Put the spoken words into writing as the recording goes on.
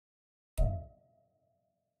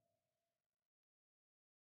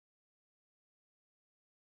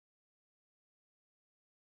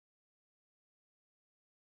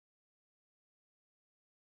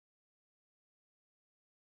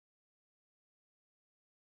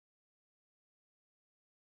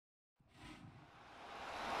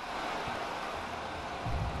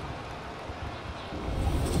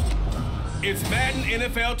It's Madden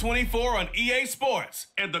NFL 24 on EA Sports,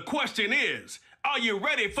 and the question is, are you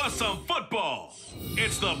ready for some football?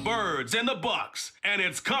 It's the Birds and the Bucks, and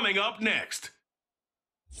it's coming up next.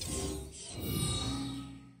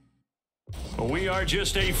 We are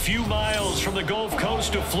just a few miles from the Gulf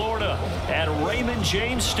Coast of Florida at Raymond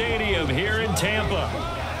James Stadium here in Tampa.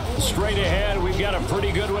 Straight ahead, we've got a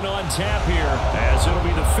pretty good one on tap here, as it'll be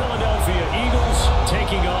the Philadelphia Eagles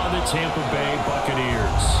taking on the Tampa Bay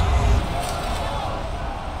Buccaneers.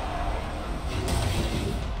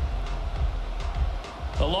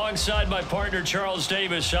 Alongside my partner, Charles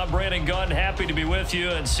Davis, I'm Brandon Gunn. Happy to be with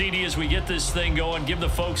you. And CD, as we get this thing going, give the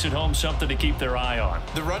folks at home something to keep their eye on.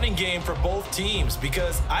 The running game for both teams,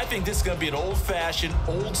 because I think this is going to be an old-fashioned,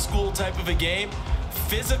 old-school type of a game.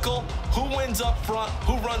 Physical, who wins up front,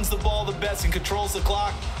 who runs the ball the best and controls the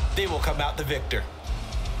clock, they will come out the victor.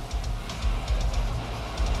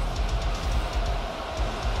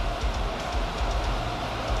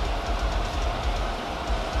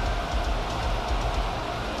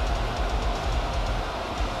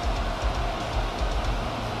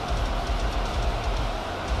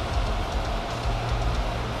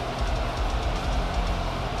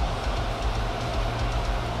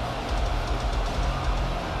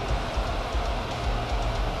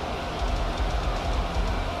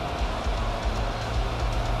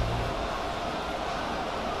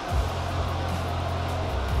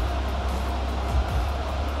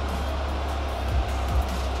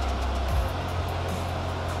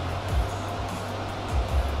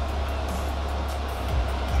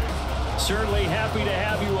 Certainly happy to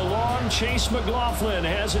have you along. Chase McLaughlin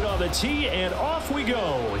has it on the tee, and off we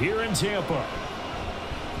go here in Tampa.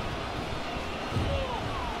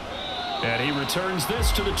 And he returns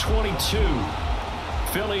this to the 22.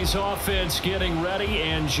 Philly's offense getting ready,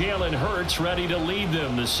 and Jalen Hurts ready to lead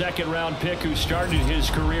them. The second-round pick who started his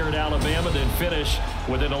career at Alabama, then finished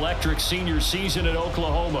with an electric senior season at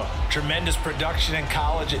Oklahoma. Tremendous production in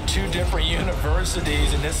college at two different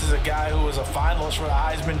universities, and this is a guy who was a finalist for the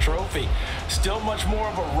Heisman Trophy. Still much more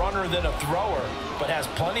of a runner than a thrower, but has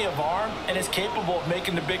plenty of arm and is capable of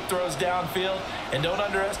making the big throws downfield. And don't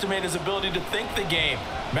underestimate his ability to think the game.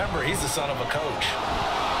 Remember, he's the son of a coach.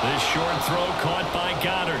 This short throw caught by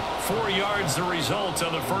Goddard. 4 yards the result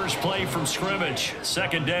on the first play from scrimmage.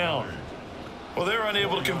 Second down. Well, they're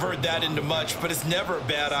unable to convert that into much, but it's never a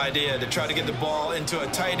bad idea to try to get the ball into a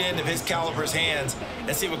tight end of his caliber's hands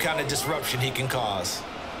and see what kind of disruption he can cause.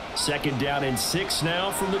 Second down and 6 now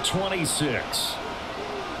from the 26.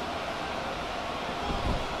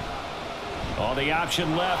 On the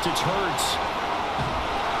option left, it's Hurts.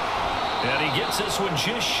 And he gets this one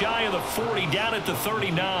just shy of the 40, down at the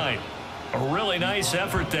 39. A really nice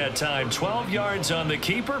effort that time. 12 yards on the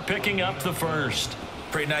keeper, picking up the first.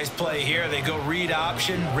 Pretty nice play here. They go read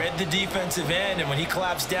option, read the defensive end, and when he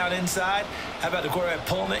collapsed down inside, how about the quarterback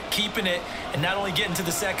pulling it, keeping it, and not only getting to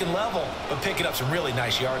the second level, but picking up some really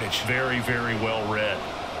nice yardage. Very, very well read.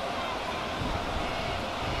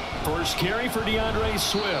 First carry for DeAndre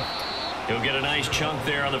Swift. He'll get a nice chunk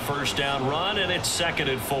there on the first down run, and it's 2nd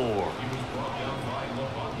and 4. A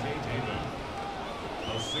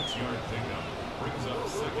 6-yard pickup brings up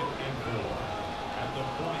 2nd and 4 at the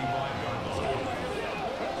 45-yard line.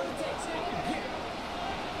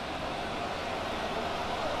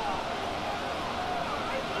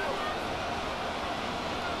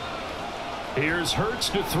 Here's Hurts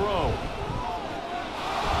to throw.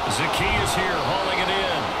 Zacchaeus here hauling it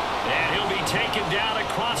in. And he'll be taken down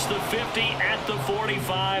across the 50 at the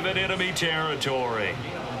 45 in enemy territory.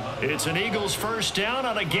 It's an Eagles first down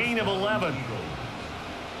on a gain of 11.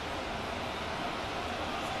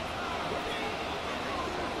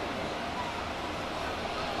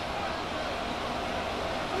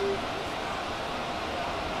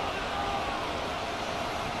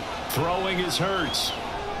 Throwing is Hurts.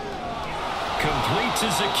 Complete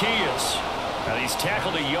to Zacchaeus. And he's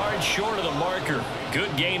tackled a yard short of the marker.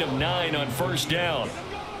 Good gain of 9 on first down. A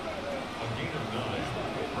gain of 9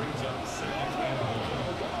 brings up 2nd and 1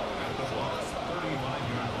 at the Bucks'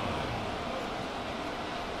 35-yard line.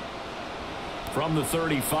 From the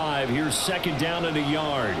 35, here's 2nd down and a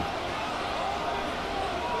yard.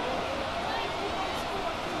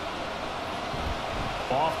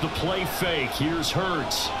 Off the play fake, here's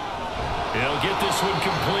Hurts. He'll get this one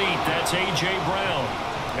complete. That's A.J. Brown.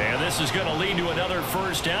 And this is going to lead to another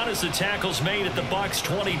first down as the tackle's made at the Bucks'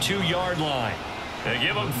 22-yard line. They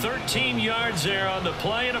give them 13 yards there on the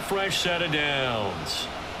play and a fresh set of downs.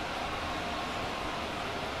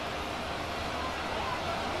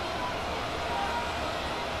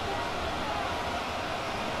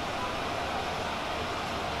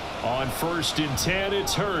 On 1st and 10,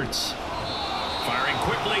 it's Hurts.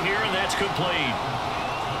 quickly here, and that's complete.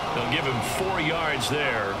 They'll give him 4 yards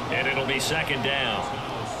there, and it'll be second down.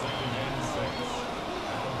 Second and 6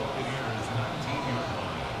 at the Buccaneers 19-yard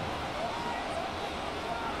line.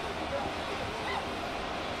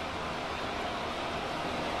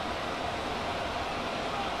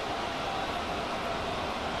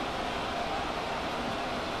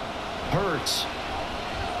 Hurts.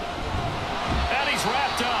 And he's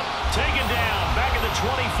wrapped up. Taken down. Back at the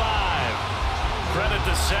 25. Credit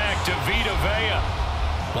the sack to Vita Vea.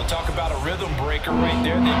 We'll talk about a rhythm breaker right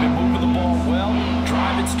there. They've been moving the ball well.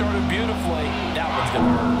 Drive it started beautifully. That one's going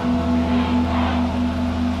to hurt.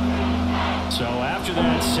 So after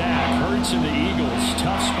that sack, Hurts and the Eagles,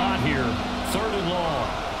 tough spot here. 3rd and long.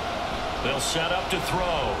 They'll set up to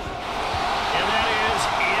throw. And that is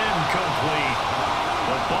incomplete.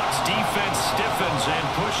 The Bucs defense stiffens and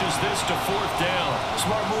pushes this to 4th down.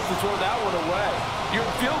 Smart move to throw that one away. You're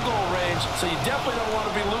in field goal range, so you definitely don't want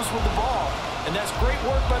to be loose with the ball. And that's great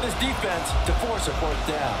work by this defense to force a 4th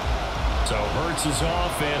down. So Hurts is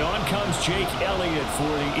off, and on comes Jake Elliott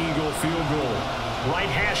for the Eagle field goal.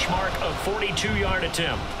 Right hash mark, a 42-yard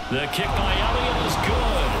attempt. The kick by Elliott is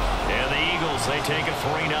good. And the Eagles, they take a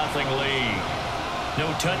 3-0 lead. No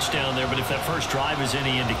touchdown there, but if that first drive is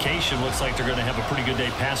any indication, looks like they're going to have a pretty good day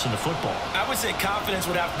passing the football. I would say confidence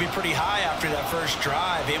would have to be pretty high after that first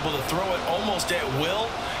drive, able to throw it almost at will.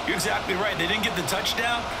 You're exactly right. They didn't get the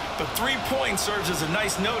touchdown, but 3 points serves as a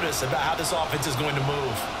nice notice about how this offense is going to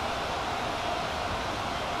move.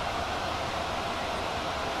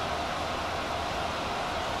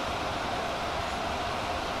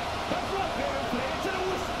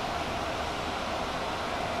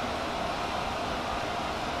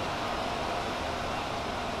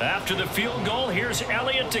 After the field goal, here's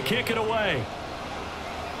Elliott to kick it away.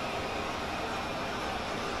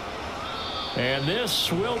 And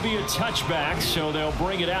this will be a touchback, so they'll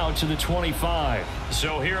bring it out to the 25.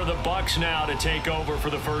 So here are the Bucs now to take over for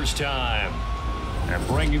the first time. And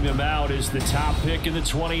bringing them out is the top pick in the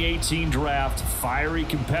 2018 draft, fiery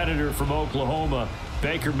competitor from Oklahoma,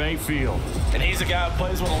 Baker Mayfield. And he's a guy who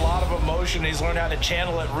plays with a lot of emotion. He's learned how to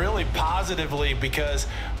channel it really positively, because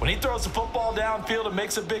when he throws the football downfield and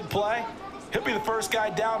makes a big play, he'll be the first guy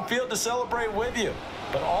downfield to celebrate with you.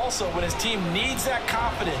 But also, when his team needs that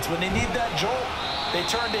confidence, when they need that jolt, they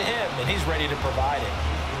turn to him, and he's ready to provide it.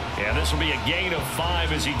 Yeah, this will be a gain of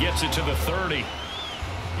 5 as he gets it to the 30. It's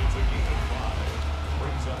a gain of 5.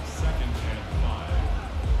 Brings up second and 5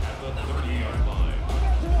 at the 30-yard line.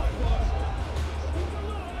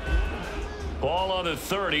 Ball on the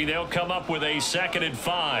 30. They'll come up with a 2nd and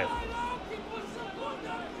 5.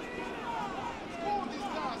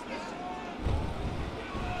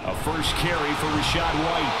 A first carry for Rachaad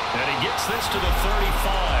White. And he gets this to the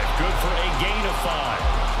 35. Good for a gain of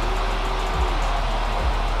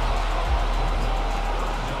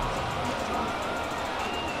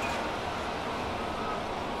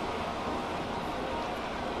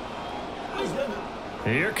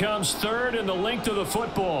 5. Here comes 3rd and the length of the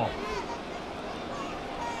football.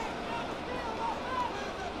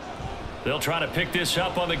 They'll try to pick this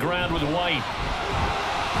up on the ground with White.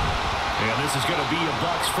 And this is going to be a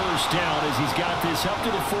Bucs first down as he's got this up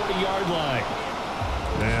to the 40-yard line.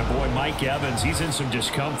 And boy, Mike Evans, he's in some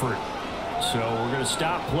discomfort. So we're going to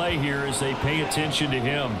stop play here as they pay attention to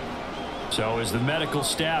him. So as the medical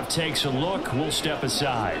staff takes a look, we'll step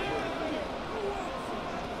aside.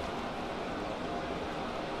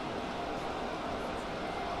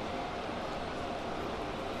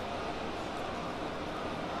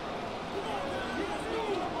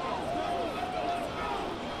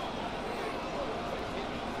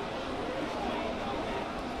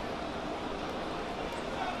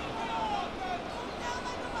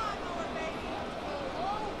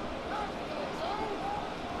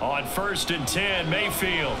 On 1st and 10,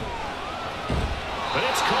 Mayfield. But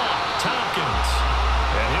it's caught. Tompkins.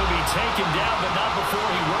 And he'll be taken down, but not before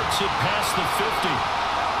he works it past the 50.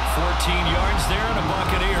 14 yards there and a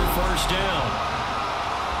Buccaneer first down.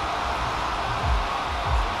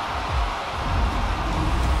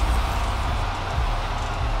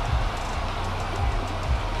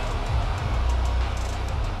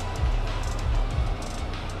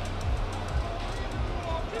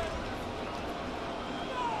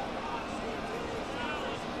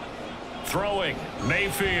 Throwing,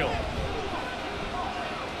 Mayfield.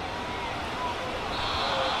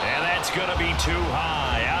 And that's going to be too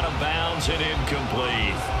high, out of bounds and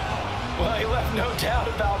incomplete. Well, he left no doubt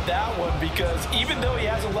about that one, because even though he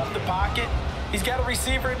hasn't left the pocket, he's got a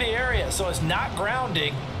receiver in the area, so it's not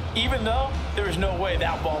grounding, even though there was no way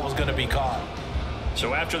that ball was going to be caught.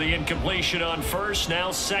 So after the incompletion on 1st,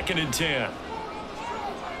 now 2nd and 10.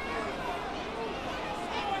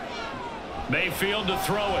 Mayfield to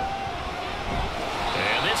throw it.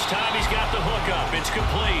 And this time he's got the hook up. It's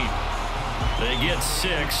complete. They get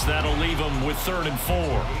 6. That'll leave them with 3rd and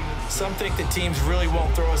 4. Some think that teams really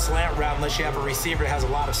won't throw a slant route unless you have a receiver that has a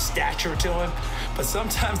lot of stature to him. But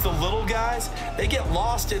sometimes the little guys, they get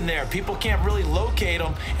lost in there. People can't really locate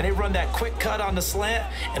them, and they run that quick cut on the slant,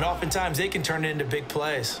 and oftentimes they can turn it into big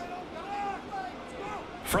plays.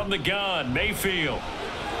 From the gun, Mayfield.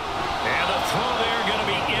 And the throw there going to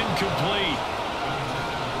be incomplete.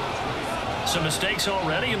 Some mistakes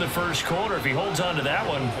already in the first quarter. If he holds on to that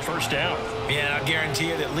one, first down. Yeah, and I guarantee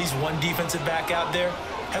you that at least one defensive back out there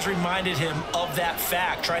has reminded him of that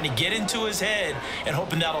fact, trying to get into his head and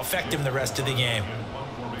hoping that'll affect him the rest of the game.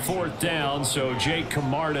 4th down, so Jake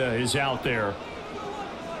Camarda is out there.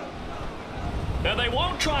 And they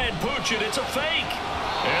won't try and pooch it. It's a fake.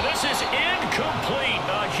 And this is incomplete.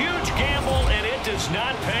 A huge gamble, and it does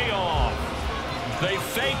not pay off. They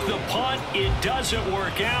fake the punt. It doesn't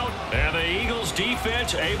work out. And the Eagles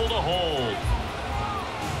defense able to hold.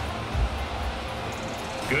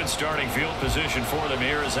 Good starting field position for them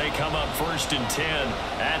here as they come up 1st and 10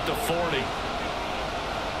 at the 40.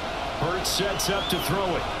 Hurts sets up to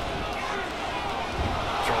throw it.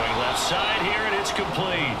 Throwing left side here, and it's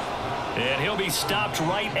complete. And he'll be stopped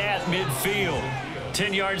right at midfield.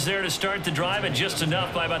 10 yards there to start the drive, and just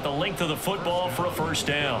enough by about the length of the football for a first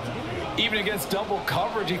down. Even against double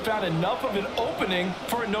coverage, he found enough of an opening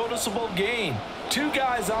for a noticeable gain. 2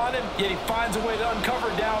 guys on him, yet he finds a way to uncover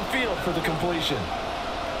downfield for the completion.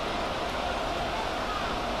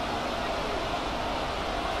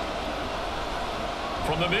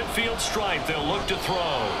 From the midfield stripe, they'll look to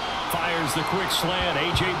throw. Fires the quick slant.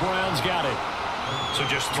 A.J. Brown's got it. So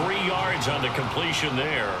just 3 yards on the completion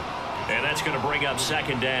there. And that's going to bring up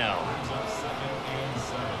 2nd down.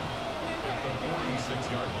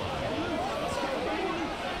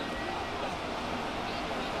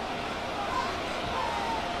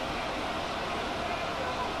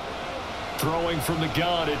 Throwing from the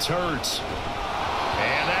gun, it's Hurts.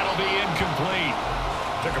 And that'll be incomplete.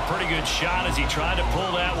 Took a pretty good shot as he tried to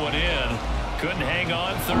pull that one in. Couldn't hang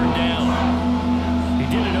on, 3rd down. He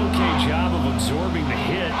did an okay job of absorbing the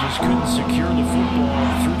hit, just couldn't secure the football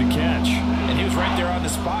through the catch. And he was right there on the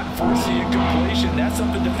spot and forced the incompletion. That's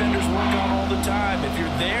something defenders work on all the time. If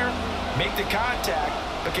you're there, make the contact,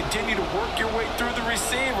 but continue to work your way through the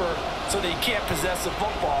receiver so that he can't possess the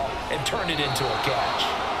football and turn it into a catch.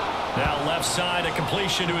 Now left side, a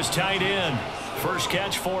completion to his tight end. First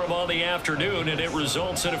catch for him on the afternoon, and it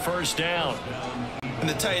results in a first down. And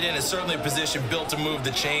the tight end is certainly a position built to move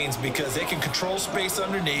the chains because they can control space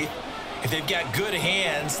underneath. If they've got good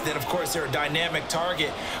hands, then of course they're a dynamic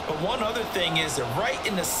target. But one other thing is they're right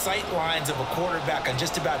in the sight lines of a quarterback on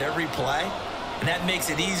just about every play. And that makes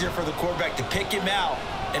it easier for the quarterback to pick him out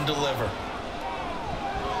and deliver.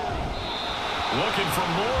 Looking for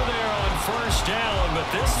more there on first down, but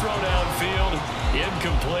this throw downfield,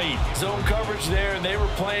 incomplete. Zone coverage there, and they were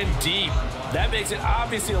playing deep. That makes it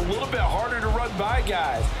obviously a little bit harder to run by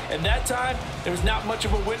guys. And that time, there was not much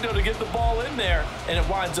of a window to get the ball in there, and it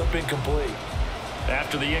winds up incomplete.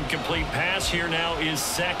 After the incomplete pass, here now is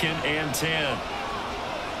 2nd and 10.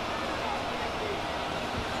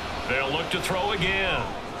 They'll look to throw again.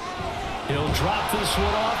 He'll drop this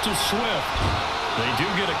one off to Swift. They do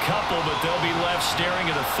get a couple, but they'll be left staring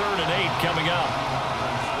at a 3rd and 8 coming up.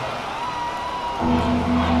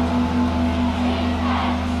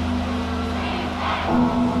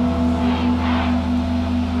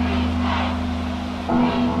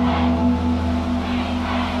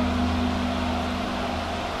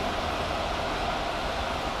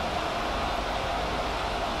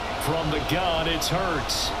 From the gun, it's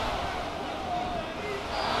Hurts.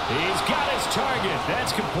 He's got his target.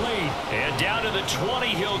 That's complete. And down to the 20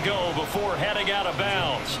 he'll go before heading out of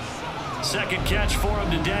bounds. 2nd catch for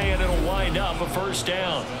him today, and it'll wind up a first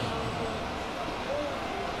down.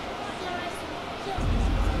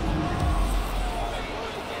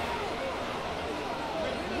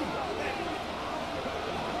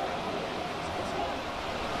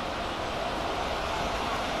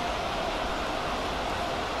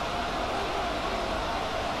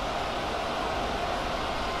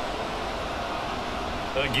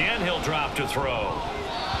 Again, he'll drop to throw.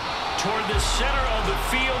 Toward the center of the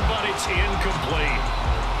field, but it's incomplete.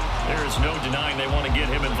 There is no denying they want to get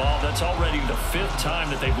him involved. That's already the 5th time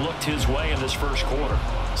that they've looked his way in this first quarter.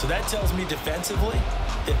 So that tells me defensively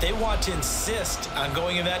that they want to insist on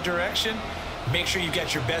going in that direction. Make sure you've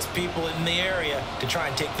got your best people in the area to try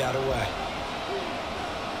and take that away.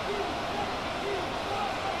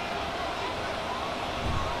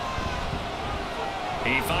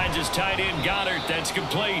 He finds his tight end, Goddard. That's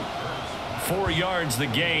complete. 4 yards the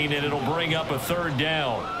gain, and it'll bring up a 3rd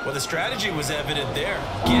down. Well, the strategy was evident there.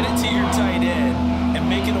 Get it to your tight end and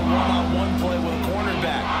make it a one-on-one play with a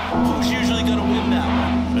cornerback. Who's usually going to win that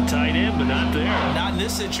one? The tight end, but not there. Not in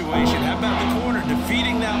this situation. How about the corner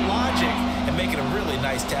defeating that logic and making a really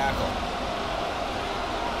nice tackle?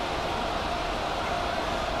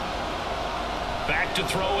 Back to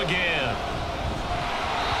throw again.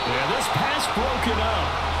 And this pass broken up.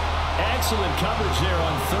 Excellent coverage there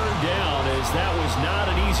on 3rd down, as that was not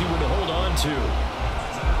an easy one to hold on to.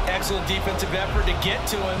 Excellent defensive effort to get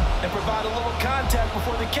to him and provide a little contact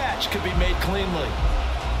before the catch could be made cleanly.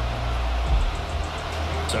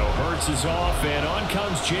 So Hurts is off, and on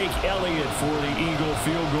comes Jake Elliott for the Eagle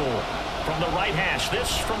field goal. From the right hash,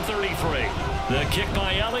 this from 33. The kick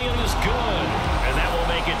by Elliott is good, and that will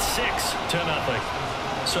make it 6-0.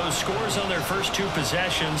 So scores on their first 2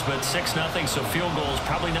 possessions, but 6-0, so field goal is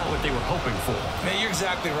probably not what they were hoping for. Man, you're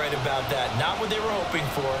exactly right about that. Not what they were hoping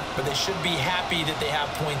for, but they should be happy that they have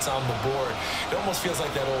points on the board. It almost feels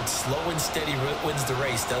like that old slow and steady wins the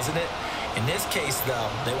race, doesn't it? In this case, though,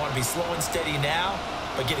 they want to be slow and steady now,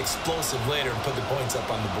 but get explosive later and put the points up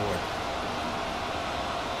on the board.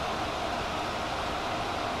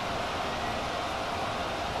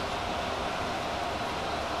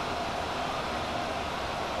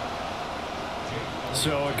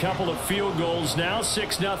 So a couple of field goals now.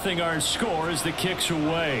 6-0 our score as the kick's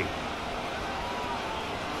away.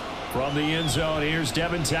 From the end zone, here's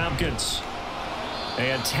Devin Tompkins.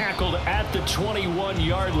 And tackled at the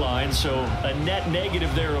 21-yard line, so a net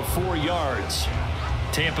negative there of 4 yards.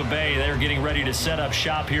 Tampa Bay, they're getting ready to set up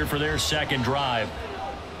shop here for their 2nd drive.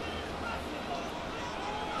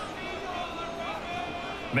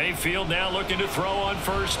 Mayfield now looking to throw on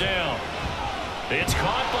 1st down. It's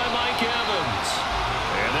caught by Mike Evans.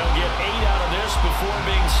 And they'll get 8 out of this before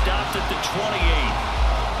being stopped at the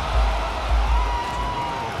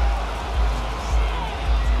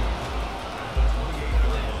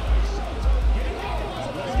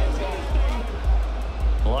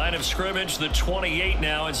 28. Line of scrimmage, the 28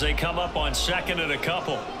 now as they come up on 2nd and a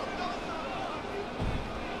couple.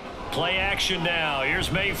 Play action now.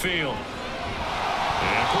 Here's Mayfield.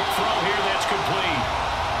 And a quick throw here that's complete.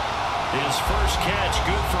 His first catch,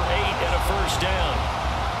 good for 8 and a 1st down.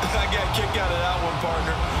 I got a kick out of that one,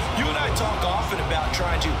 partner. You and I talk often about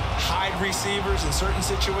trying to hide receivers in certain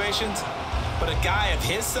situations, but a guy of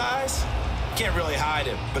his size can't really hide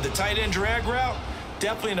him. But the tight end drag route,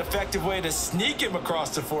 definitely an effective way to sneak him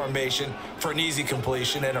across the formation for an easy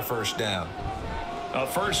completion and a 1st down. A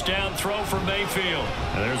 1st down throw for Mayfield.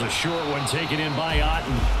 And there's a short one taken in by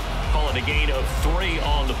Otten. Call it a gain of 3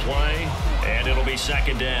 on the play, and it'll be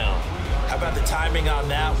 2nd down. How about the timing on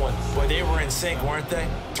that one? Boy, they were in sync, weren't they?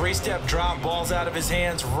 3-step drop, balls out of his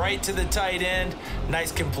hands, right to the tight end.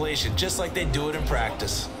 Nice completion, just like they do it in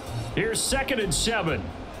practice. Here's 2nd and 7.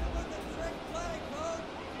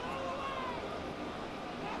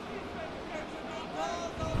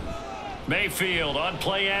 Mayfield on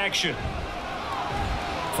play action.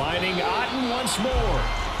 Finding Otten once more.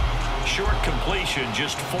 Short completion,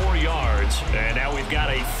 just 4 yards. And now we've got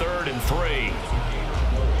a 3rd and 3.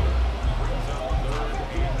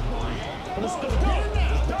 Let's go. Let's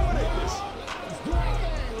dominate this. Let's do it.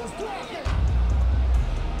 Let's do it.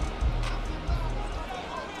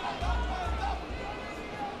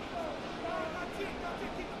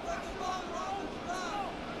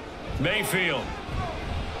 Mayfield.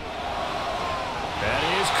 That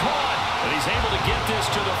is caught. And he's able to get this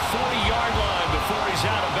to the 40-yard line before he's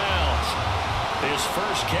out of bounds. His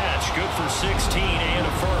first catch, good for 16 and a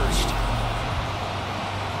 1st.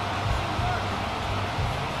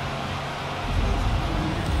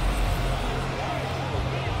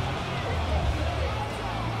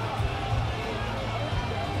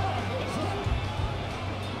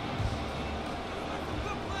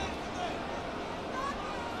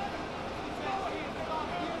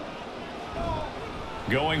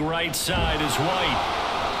 Going right side is White.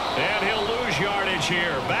 And he'll lose yardage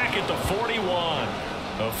here. Back at the 41.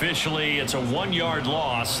 Officially, it's a 1-yard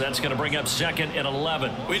loss. That's going to bring up 2nd and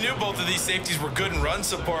 11. We knew both of these safeties were good in run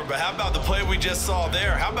support, but how about the play we just saw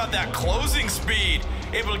there? How about that closing speed?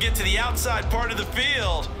 Able to get to the outside part of the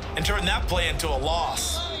field and turn that play into a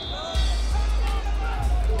loss.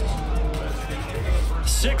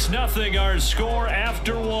 6-0 our score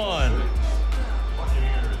after 1.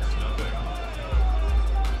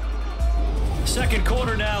 Second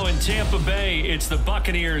quarter now in Tampa Bay. It's the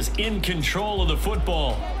Buccaneers in control of the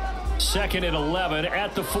football. 2nd and 11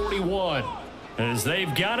 at the 41. As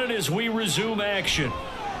they've got it as we resume action.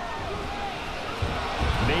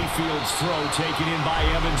 Mayfield's throw taken in by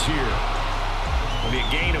Evans here. It'll be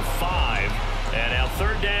a gain of 5. And now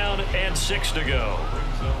 3rd down and 6 to go.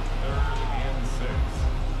 Brings up 3rd and 6.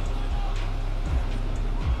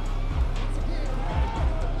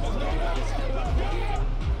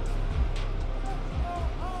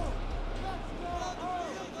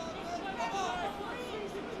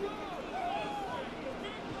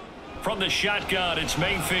 From the shotgun, it's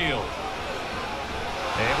Mayfield.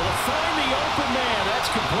 Able to find the open man. That's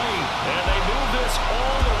complete. And they move this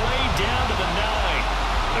all the way down to the 9.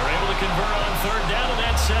 They're able to convert on 3rd down, and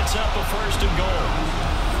that sets up a 1st and goal.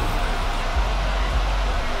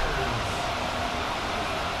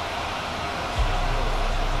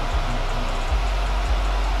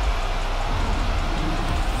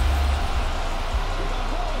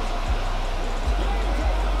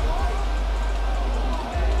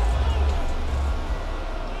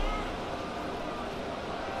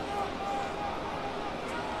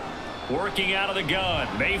 Working out of the gun,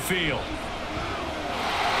 Mayfield.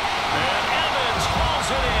 And Evans hauls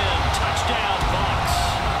it in. Touchdown, Bucs.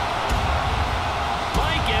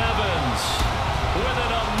 Mike Evans with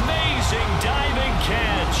an amazing diving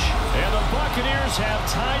catch. And the Buccaneers have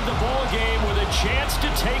tied the ball game with a chance to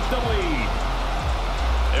take the lead.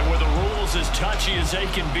 And with the rules as touchy as they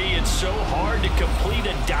can be, it's so hard to complete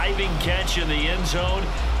a diving catch in the end zone,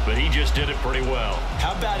 but he just did it pretty well.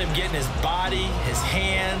 How about him getting his body, his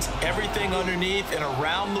hands, everything underneath and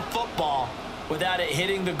around the football without it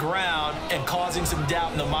hitting the ground and causing some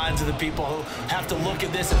doubt in the minds of the people who have to look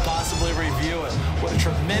at this and possibly review it. What a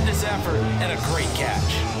tremendous effort and a great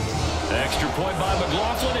catch. The extra point by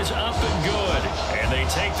McLaughlin is up and good, and they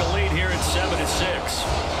take the lead here at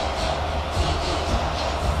 7-6.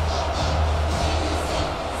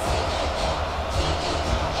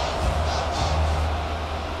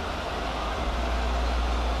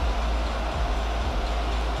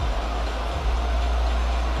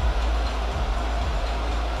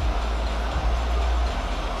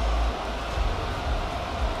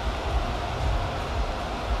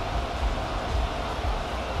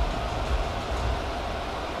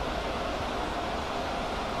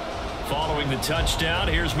 Following the touchdown,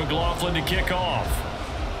 here's McLaughlin to kick off.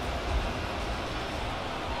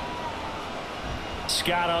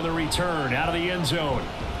 Scott on the return out of the end zone.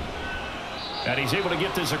 And he's able to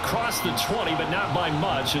get this across the 20, but not by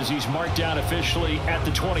much, as he's marked down officially at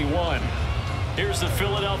the 21. Here's the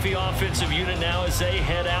Philadelphia offensive unit now as they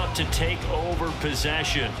head out to take over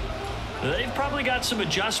possession. They've probably got some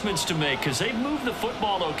adjustments to make because they've moved the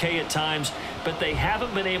football okay at times, but they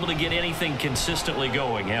haven't been able to get anything consistently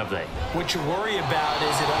going, have they? What you worry about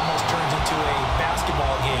is it almost turns into a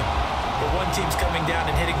basketball game where one team's coming down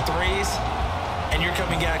and hitting threes, and you're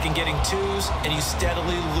coming back and getting twos, and you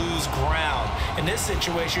steadily lose ground. In this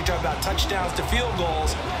situation, you're talking about touchdowns to field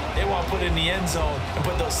goals. They want to put it in the end zone and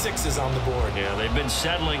put those sixes on the board. Yeah, they've been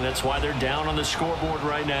settling. That's why they're down on the scoreboard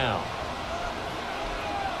right now.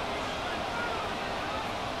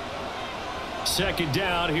 2nd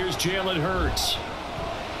down, here's Jalen Hurts.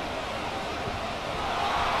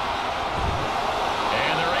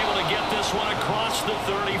 And they're able to get this one across the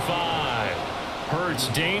 35. Hurts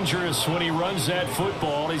dangerous when he runs that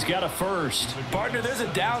football. He's got a first. Partner, there's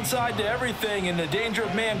a downside to everything, and the danger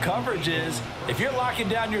of man coverage is if you're locking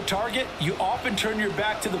down your target, you often turn your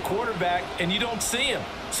back to the quarterback and you don't see him.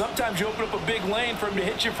 Sometimes you open up a big lane for him to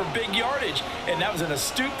hit you for big yardage, and that was an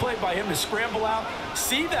astute play by him to scramble out,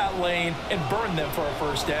 see that lane, and burn them for a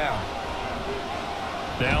first down.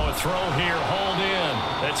 Now a throw here, hauled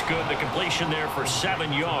in. That's good. The completion there for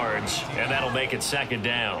 7 yards, and that'll make it 2nd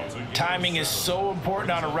down. Timing is so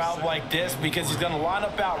important on a route like this because he's going to line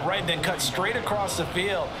up out right and then cut straight across the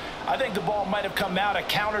field. I think the ball might have come out a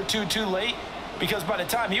count or two too late because by the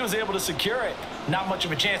time he was able to secure it, not much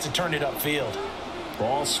of a chance to turn it upfield.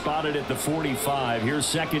 Ball spotted at the 45. Here's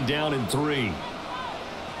 2nd down and 3.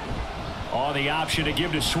 On the option to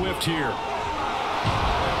give to Swift here.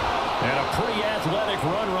 And a pretty athletic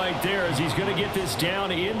run right there as he's going to get this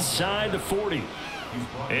down inside the 40.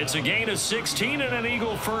 It's a gain of 16 and an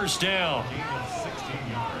Eagle first down. Gain of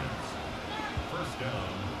 16 yards. First down,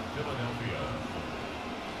 Philadelphia.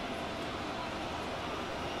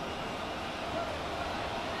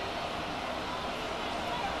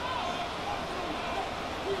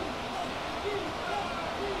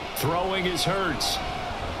 Throwing is Hurts.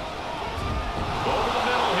 Over the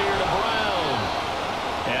middle here to Brown.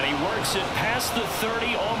 And he works it past the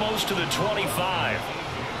 30, almost to the 25.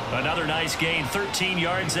 Another nice gain, 13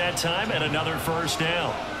 yards that time, and another first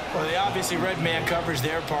down. Well, they obviously read man coverage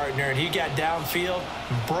their partner, and he got downfield,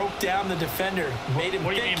 broke down the defender, made him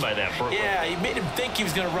What do you mean by that, Brooklyn? Yeah, he made him think he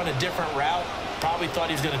was going to run a different route. Probably thought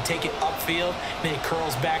he was going to take it upfield, then he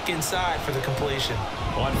curls back inside for the completion.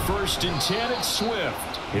 On 1st and 10, it's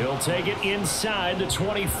Swift. He'll take it inside the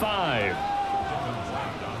 25.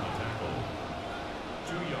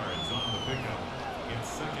 2 yards on the pickup.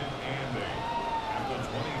 It's 2nd and 8 at the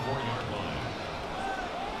 24-yard line.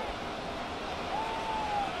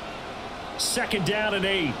 2nd down and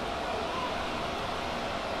 8.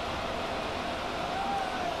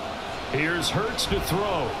 Here's Hurts to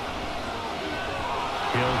throw.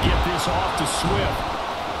 He'll get this off to Swift.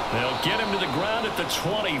 They'll get him to the ground at the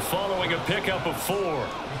 20 following a pickup of 4. A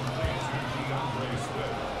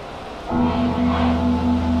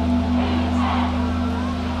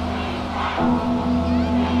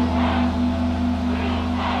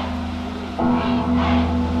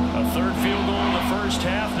 3rd field goal in the first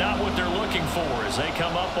half, not what they're looking for as they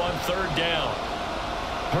come up on 3rd down.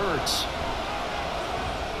 Hurts.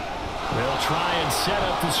 They'll try and set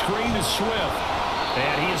up the screen to Swift.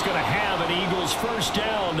 And he is going to have an Eagles 1st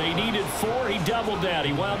down. They needed 4. He doubled that.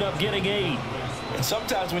 He wound up getting 8. And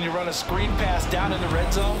sometimes when you run a screen pass down in the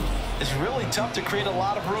red zone, it's really tough to create a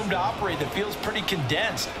lot of room to operate that feels pretty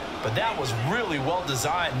condensed. But that was really well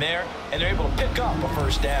designed there, and they're able to pick up a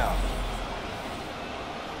 1st down.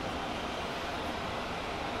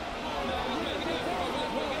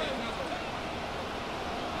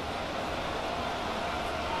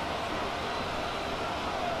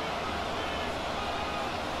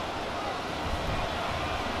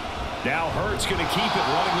 Now Hurts going to keep it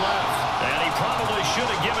running left. And he probably should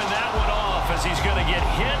have given that one off as he's going to get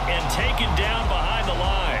hit and taken down behind the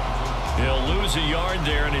line. He'll lose a yard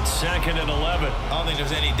there, and it's 2nd and 11. I don't think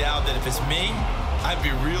there's any doubt that if it's me, I'd be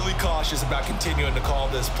really cautious about continuing to call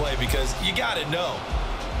this play because you got to know,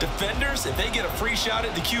 defenders, if they get a free shot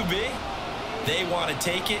at the QB, they want to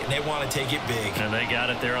take it, and they want to take it big. And they got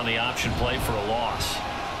it there on the option play for a loss.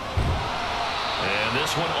 And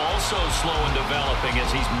this one also slow in developing as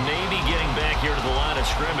he's maybe getting back here to the line of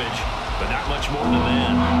scrimmage, but not much more than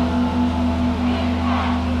that.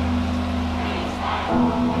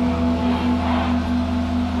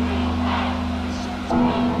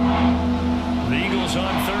 The Eagles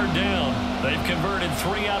on 3rd down. They've converted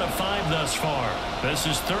 3 out of 5 thus far. This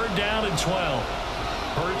is 3rd down and 12.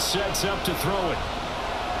 Hurts sets up to throw it.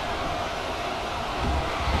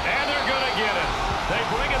 And they're going to get it. They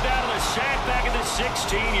bring it down to the sack back at the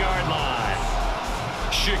 16-yard line.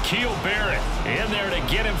 Shaquille Barrett in there to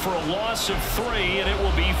get him for a loss of 3, and it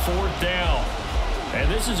will be 4th down. And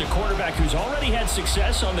this is a quarterback who's already had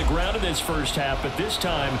success on the ground in this first half, but this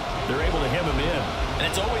time they're able to hem him in. And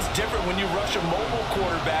it's always different when you rush a mobile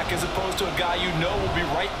quarterback as opposed to a guy you know will be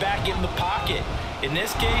right back in the pocket. In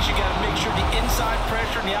this case, you got to make sure the inside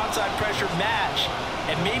pressure and the outside pressure match,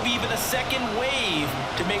 and maybe even a second wave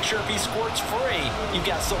to make sure if he squirts free, you've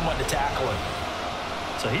got someone to tackle him.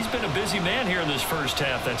 So he's been a busy man here in this first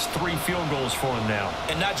half. That's 3 field goals for him now.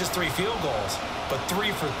 And not just 3 field goals, but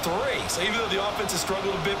 3 for 3. So even though the offense has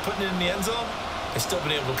struggled a bit putting it in the end zone, they've still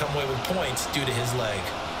been able to come away with points due to his leg.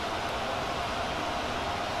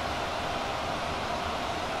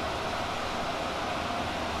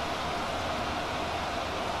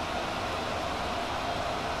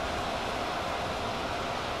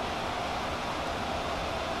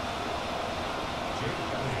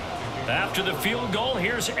 After the field goal,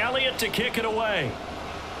 here's Elliott to kick it away.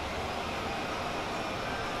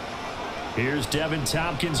 Here's Devin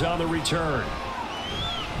Tompkins on the return.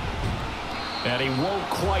 And he won't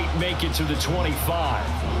quite make it to the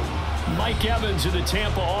 25. Mike Evans of the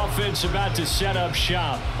Tampa offense about to set up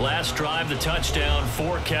shop. Last drive, the touchdown,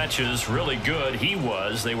 4 catches, really good. He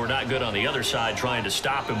was. They were not good on the other side trying to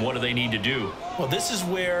stop him. What do they need to do? Well, this is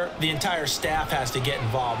where the entire staff has to get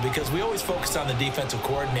involved because we always focus on the defensive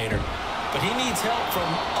coordinator. But he needs help from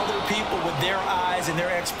other people with their eyes and their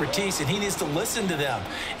expertise, and he needs to listen to them.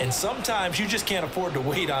 And sometimes you just can't afford to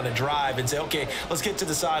wait on a drive and say, okay, let's get to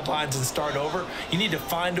the sidelines and start over. You need to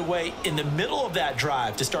find a way in the middle of that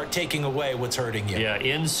drive to start taking away what's hurting you. Yeah,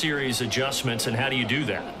 in-series adjustments, and how do you do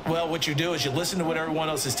that? Well, what you do is you listen to what everyone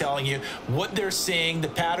else is telling you, what they're seeing, the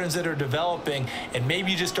patterns that are developing, and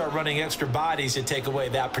maybe you just start running extra bodies to take away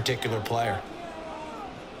that particular player.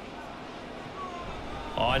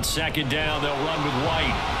 On 2nd down, they'll run with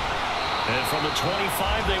White. And from the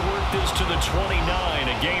 25, they work this to the 29,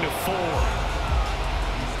 a gain of 4.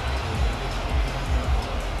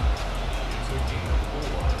 It's a gain of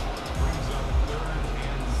 4. Brings up 3rd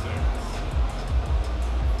and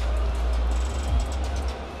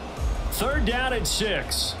 6. 3rd down and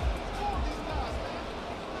 6.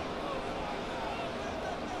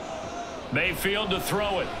 Mayfield to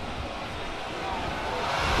throw it.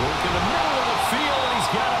 Work in the middle of the field, and he's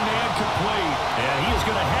got a man complete.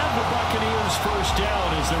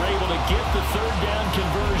 as they're able to get the third down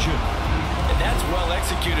conversion. And that's well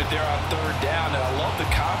executed there on third down. And I love the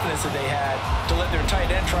confidence that they had to let their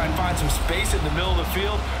tight end try and find some space in the middle of the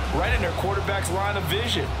field, right in their quarterback's line of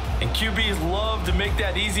vision. And QBs love to make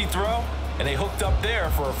that easy throw, and they hooked up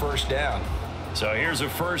there for a first down. So here's a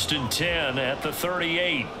 1st and 10 at the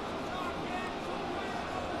 38.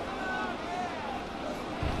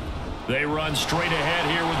 They run straight ahead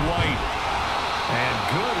here with White. And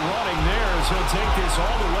good running there as he'll take this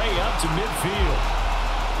all the way up to midfield.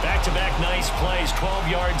 Back-to-back nice plays, 12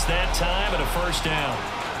 yards that time and a first down.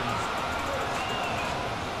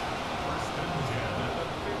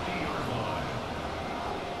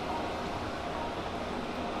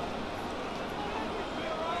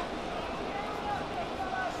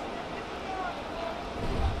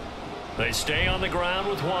 They stay on the ground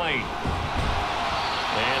with White.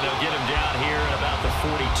 And they'll get him down here at about the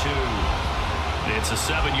 42. It's a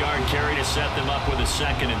 7-yard carry to set them up with a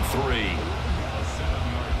 2nd and 3.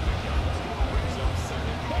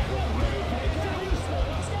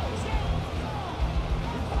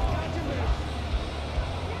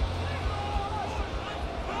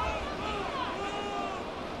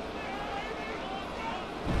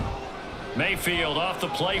 Mayfield off the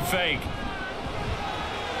play fake.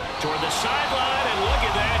 Toward the sideline, and look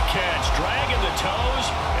at that catch. Dragging the toes,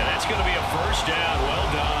 and that's going to be a first down. Well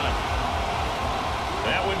done.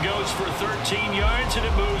 That one goes for 13 yards, and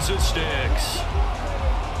it moves the sticks.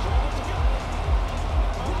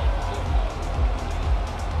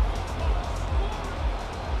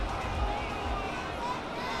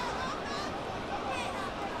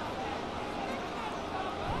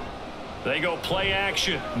 They go play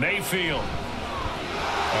action. Mayfield.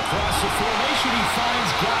 Across the formation, he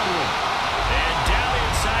finds Godwin. And down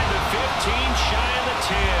inside the 15, shy of the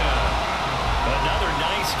 10. Another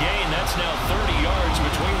nice gain. That's now 30 yards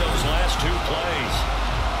between those last 2 plays.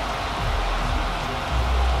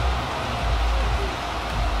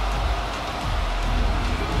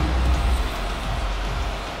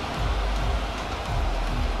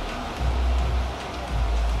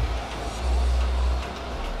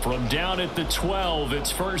 From down at the 12,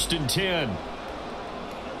 it's 1st and 10.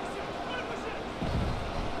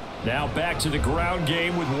 Now back to the ground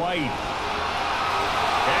game with White. And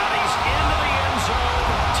he's into the end zone.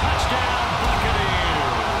 Touchdown,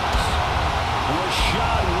 Buccaneers.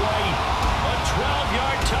 Rashad White, a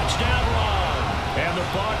 12-yard touchdown run. And the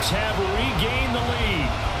Bucs have regained the lead.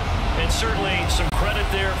 And certainly some credit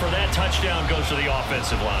there for that touchdown goes to the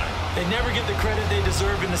offensive line. They never get the credit they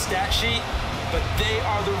deserve in the stat sheet, but they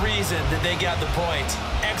are the reason that they got the points.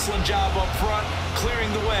 Excellent job up front,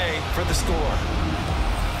 clearing the way for the score.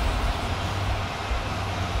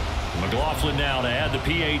 McLaughlin now to add the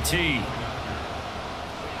PAT.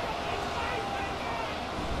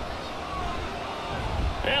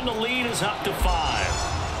 And the lead is up to 5.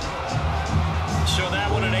 So that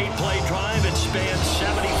one an 8-play drive. It spans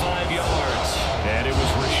 75 yards. And it was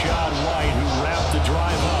Rashad White who wrapped the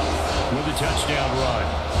drive up with a touchdown run.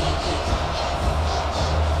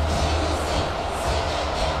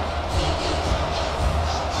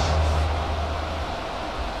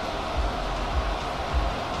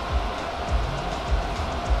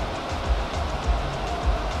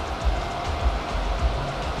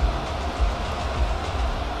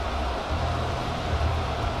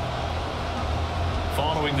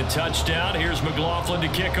 Following the touchdown, here's McLaughlin to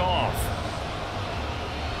kick off.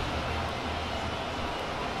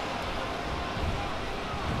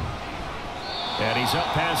 And he's up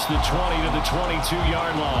past the 20 to the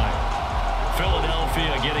 22-yard line.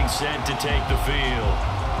 Philadelphia getting set to take the field.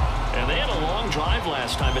 And they had a long drive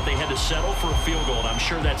last time, but they had to settle for a field goal, and I'm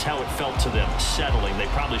sure that's how it felt to them, settling. They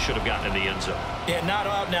probably should have gotten in the end zone. Yeah, not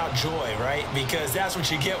out-and-out joy, right? Because that's what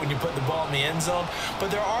you get when you put the ball in the end zone. But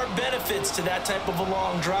there are benefits to that type of a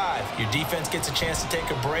long drive. Your defense gets a chance to take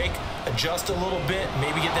a break, adjust a little bit,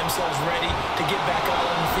 maybe get themselves ready to get back out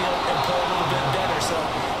on the field and play a little bit better. So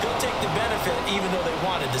they'll take the benefit even though they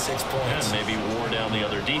wanted the 6 points. And maybe wore down the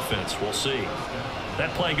other defense. We'll see. That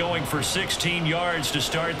play going for 16 yards to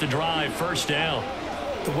start the drive. First down.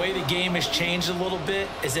 The way the game has changed a little bit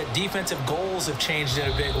is that defensive goals have changed in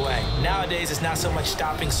a big way. Nowadays, it's not so much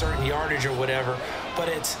stopping certain yardage or whatever, but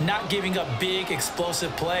it's not giving up big,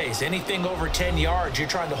 explosive plays. Anything over 10 yards, you're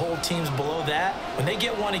trying to hold teams below that. When they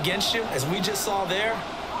get one against you, as we just saw there,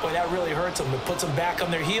 boy, that really hurts them. It puts them back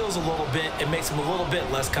on their heels a little bit. It makes them a little bit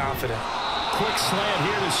less confident. Quick slant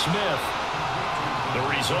here to Smith. The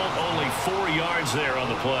result, only 4 yards there on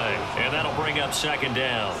the play, and that'll bring up second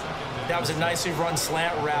down. That was a nicely run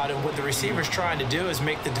slant route, and what the receiver's trying to do is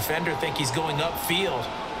make the defender think he's going upfield.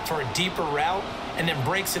 for a deeper route and then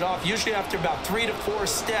breaks it off, usually after about 3 to 4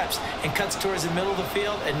 steps, and cuts towards the middle of the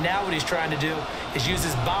field. And now what he's trying to do is use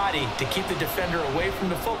his body to keep the defender away from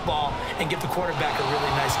the football and give the quarterback a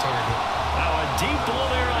really nice target. Now a deep ball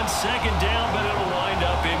there on second down, but it'll wind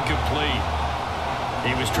up incomplete.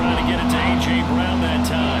 He was trying to get it to A.J. Brown that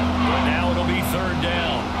time, but now it'll be third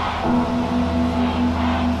down.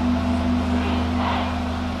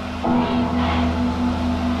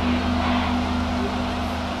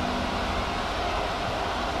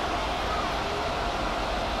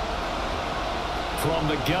 From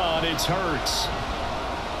the gun, it's Hurts.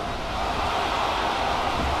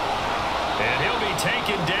 And he'll be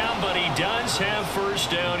taken down, but he does have first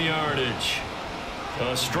down yardage.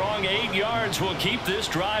 A strong 8 yards will keep this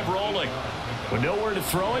drive rolling. With nowhere to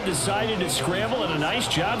throw it, decided to scramble, and a nice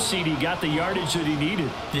job, CD. Got the yardage that he needed.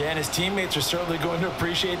 Yeah, and his teammates are certainly going to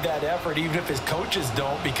appreciate that effort, even if his coaches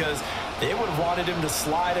don't, because they would have wanted him to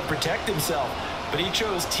slide and protect himself. But he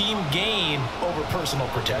chose team gain over personal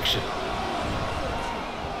protection.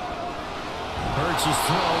 Hurts'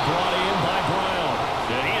 throw brought in by Brown.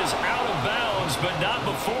 And he is out of bounds, but not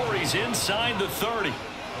before he's inside the 30.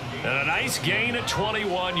 And a nice gain of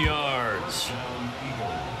 21 yards.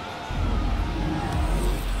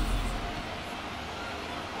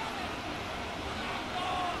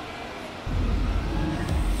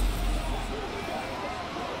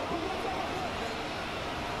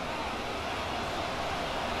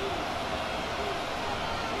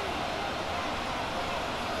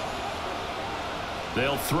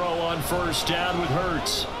 They'll throw on first down with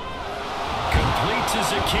Hurts. Complete to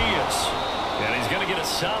Zacchaeus. And he's going to get a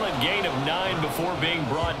solid gain of 9 before being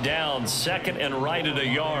brought down. Second and right at a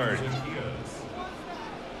yard.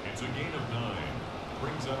 It's a gain of 9.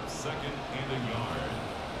 Brings up second and a yard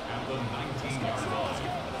at the 19-yard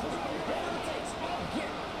line.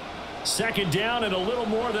 Second down and a little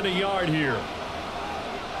more than a yard here.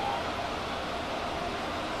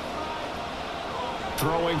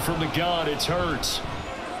 Throwing from the gun, it's Hurts.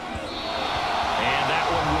 And that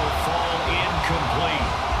one will fall incomplete.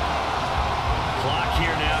 Clock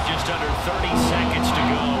here now just under 30 seconds to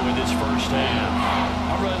go in this first half.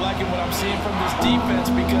 I'm really liking what I'm seeing from this defense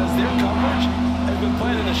because their coverage has been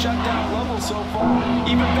playing at a shutdown level so far,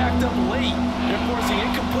 even backed up late. They're forcing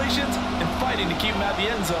incompletions and fighting to keep them out of the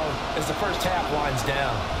end zone as the first half winds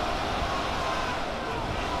down.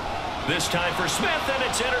 This time for Smith, and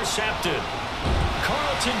it's intercepted.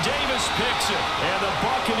 Carlton Davis picks it, and the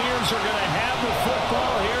Buccaneers are going to have the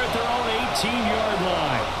football here at their own 18-yard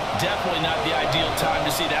line. Definitely not the ideal time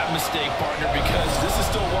to see that mistake, partner, because this is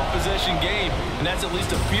still a one-possession game, and that's at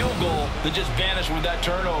least a field goal that just vanished with that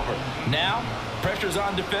turnover. Now, pressure's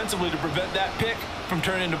on defensively to prevent that pick from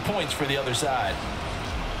turning into points for the other side.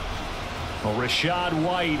 Well, Rachaad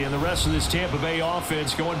White and the rest of this Tampa Bay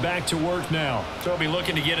offense going back to work now. So they'll be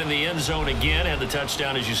looking to get in the end zone again. Had the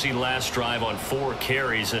touchdown, as you see, last drive on 4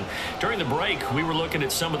 carries. And during the break, we were looking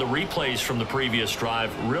at some of the replays from the previous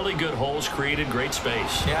drive. Really good holes created, great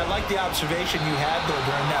space. Yeah, I like the observation you had there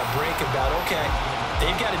during that break about, okay,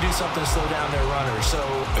 they've got to do something to slow down their runners. So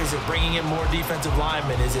is it bringing in more defensive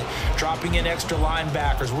linemen? Is it dropping in extra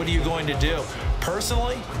linebackers? What are you going to do?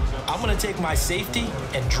 Personally, I'm going to take my safety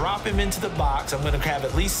and drop him into the box. I'm going to have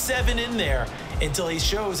at least 7 in there until he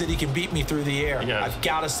shows that he can beat me through the air. Yeah. I've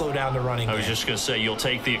got to slow down the running game. I was just going to say, you'll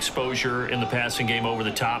take the exposure in the passing game over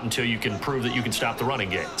the top until you can prove that you can stop the running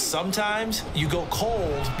game. Sometimes you go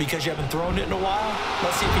cold because you haven't thrown it in a while.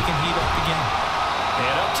 Let's see if he can heat up again.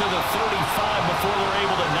 And up to the 35 before they're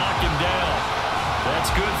able to knock him down. That's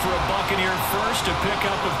good for a Buccaneer first, a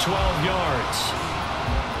pickup of 12 yards.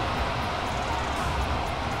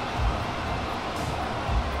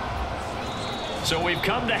 So we've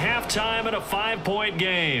come to halftime in a 5-point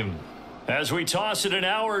game. As we toss it an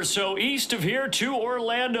hour or so east of here to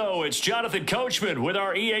Orlando, it's Jonathan Coachman with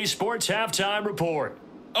our EA Sports Halftime Report.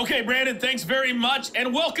 Okay, Brandon, thanks very much,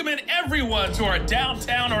 and welcome in everyone to our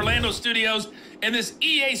downtown Orlando studios in this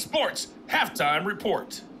EA Sports Halftime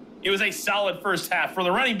Report. It was a solid first half for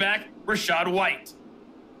the running back, Rachaad White.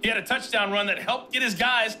 He had a touchdown run that helped get his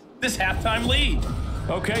guys this halftime lead.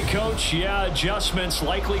 Okay, Coach, yeah, adjustments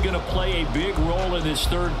likely going to play a big role in this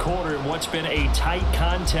third quarter in what's been a tight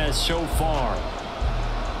contest so far.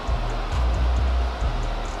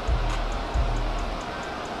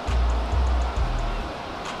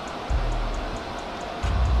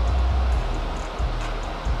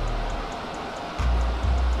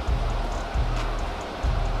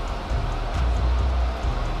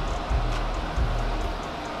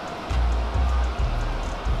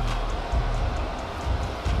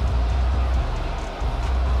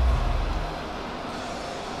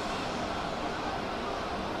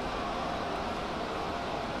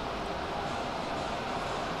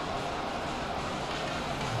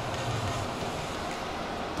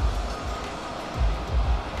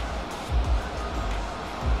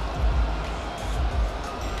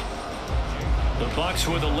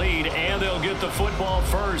 Bucs with a lead, and they'll get the football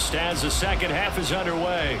first as the second half is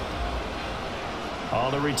underway.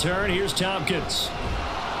 On the return, here's Tompkins.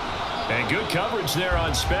 And good coverage there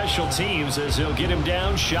on special teams as they'll get him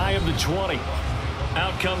down shy of the 20.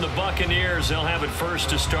 Out come the Buccaneers. They'll have it first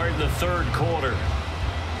to start the third quarter.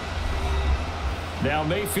 Now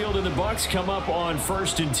Mayfield and the Bucs come up on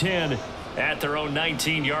 1st and 10 at their own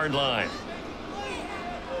 19-yard line.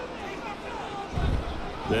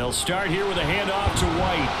 They'll start here with a handoff to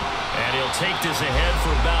White. And he'll take this ahead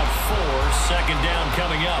for about 4. Second down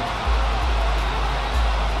coming up.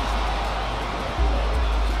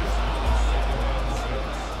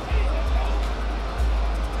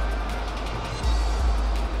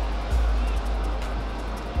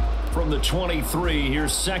 From the 23,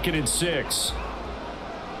 here's 2nd and 6.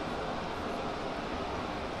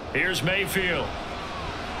 Here's Mayfield.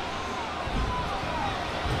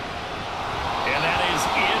 And that is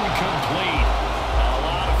incomplete. A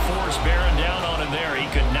lot of force bearing down on him there. He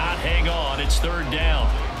could not hang on. It's 3rd down.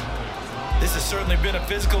 This has certainly been a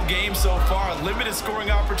physical game so far. Limited scoring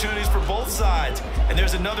opportunities for both sides. And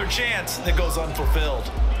there's another chance that goes unfulfilled.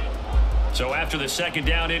 So after the 2nd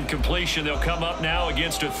down incompletion, they'll come up now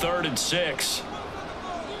against a 3rd and 6.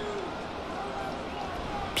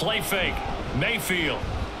 Play fake. Mayfield.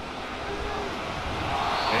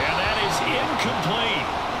 And that is incomplete.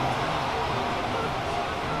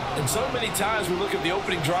 And so many times we look at the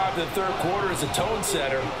opening drive of the third quarter as a tone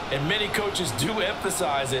setter, and many coaches do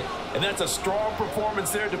emphasize it. And that's a strong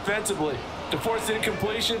performance there defensively to force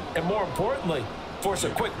incompletion and, more importantly, force a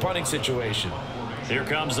quick punting situation. Here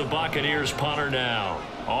comes the Buccaneers punter now.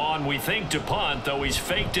 On, we think, to punt, though he's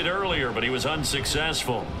faked it earlier, but he was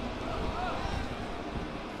unsuccessful.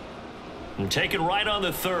 And taken right on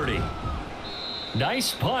the 30.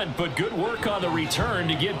 Nice punt, but good work on the return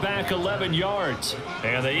to get back 11 yards.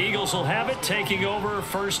 And the Eagles will have it, taking over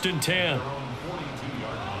 1st and 10.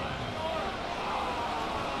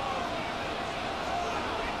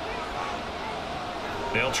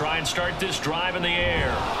 They'll try and start this drive in the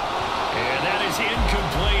air. And that is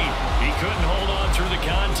incomplete. He couldn't hold on through the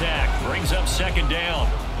contact. Brings up 2nd down.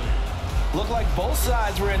 Looked like both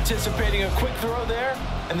sides were anticipating a quick throw there,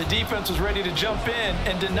 and the defense was ready to jump in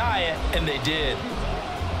and deny it, and they did.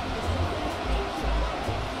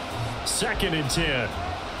 2nd and 10.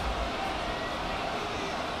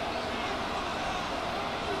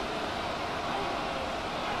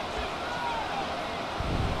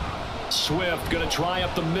 Swift going to try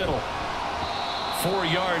up the middle. 4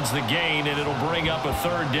 yards the gain, and it'll bring up a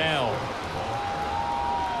 3rd down.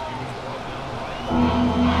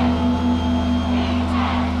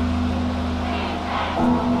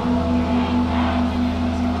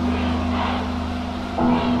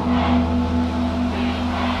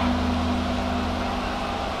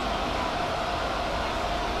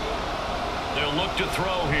 They'll look to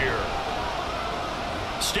throw here.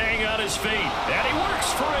 Staying on his feet, and he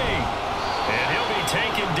works free. And he'll be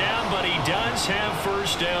taken down, but he does have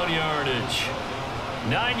 1st down yardage.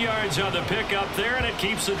 9 yards on the pickup there, and it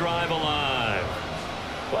keeps the drive alive.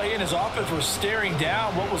 Well, he and his offense were staring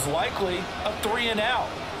down what was likely a 3 and out.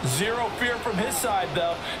 Zero fear from his side,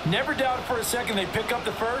 though. Never doubted for a second they'd pick up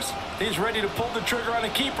the first. He's ready to pull the trigger on a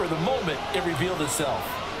keeper the moment it revealed itself.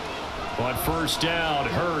 On 1st down,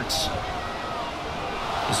 Hurts.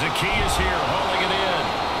 Zacchaeus here hauling it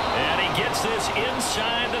in. And he gets this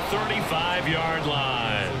inside the 35-yard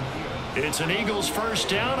line. It's an Eagles 1st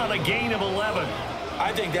down on a gain of 11.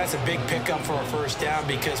 I think that's a big pickup for a 1st down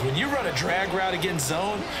because when you run a drag route against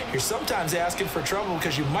zone, you're sometimes asking for trouble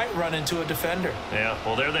because you might run into a defender. Yeah,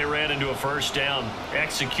 well, there they ran into a 1st down.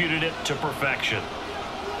 Executed it to perfection.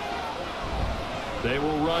 They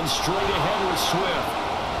will run straight ahead with Swift.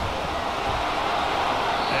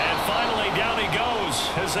 And finally, down he goes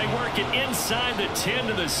as they work it inside the 10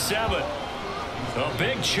 to the 7. A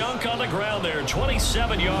big chunk on the ground there,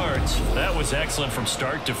 27 yards. That was excellent from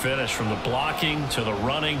start to finish, from the blocking to the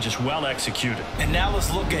running, just well executed. And now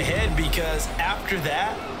let's look ahead because after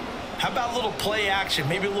that, how about a little play action,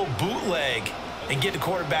 maybe a little bootleg, and get the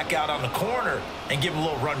quarterback out on the corner and give him a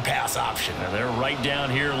little run pass option. And they're right down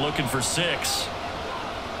here looking for 6.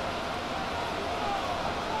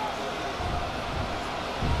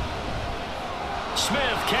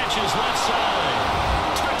 Smith catches left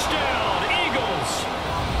side. Touchdown, Eagles.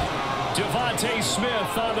 Devontae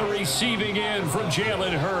Smith on the receiving end from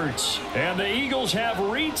Jalen Hurts. And the Eagles have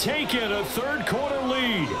retaken a 3rd quarter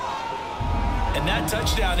lead. And that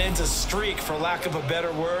touchdown ends a streak, for lack of a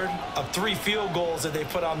better word, of 3 field goals that they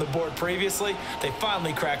put on the board previously. They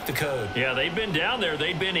finally cracked the code. Yeah, they've been down there.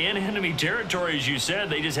 They've been in enemy territory, as you said.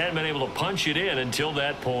 They just hadn't been able to punch it in until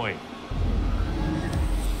that point.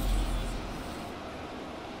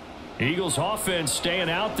 Eagles offense staying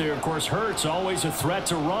out there. Of course, Hurts always a threat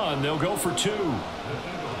to run. They'll go for 2. The Eagles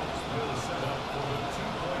will set up for the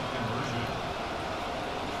 2-point conversion.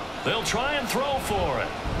 They'll try and throw for it.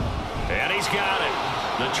 And he's got it.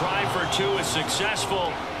 The try for 2 is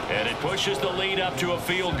successful, and it pushes the lead up to a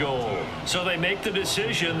field goal. So they make the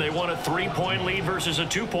decision. They want a 3-point lead versus a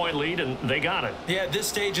 2-point lead, and they got it. Yeah, at this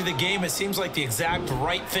stage of the game, it seems like the exact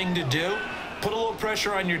right thing to do. Put a little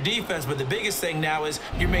pressure on your defense, but the biggest thing now is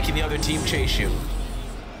you're making the other team chase you.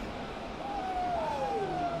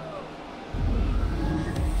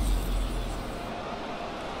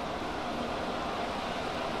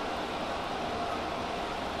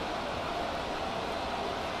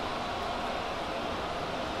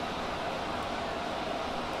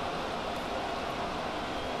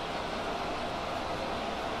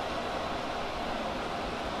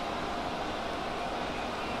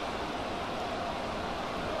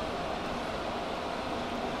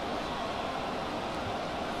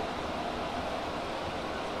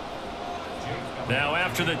 Now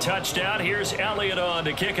after the touchdown, here's Elliott on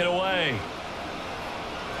to kick it away.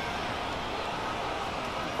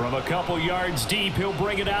 From a couple yards deep, he'll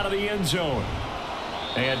bring it out of the end zone.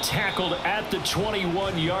 And tackled at the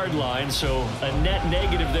 21-yard line, so a net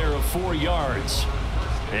negative there of 4 yards.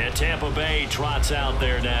 And Tampa Bay trots out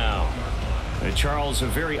there now. And Charles, a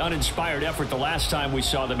very uninspired effort. The last time we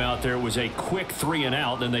saw them out there was a quick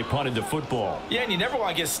 3-and-out, then they punted the football. Yeah, and you never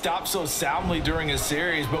want to get stopped so soundly during a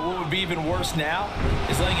series, but what would be even worse now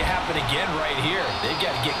is letting it happen again right here. They've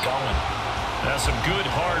got to get going. That's some good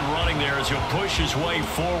hard running there as he'll push his way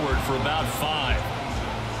forward for about 5.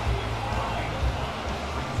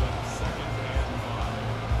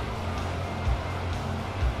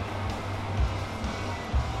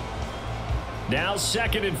 Now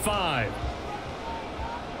 2nd and 5.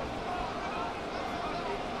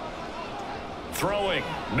 Throwing,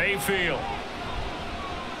 Mayfield.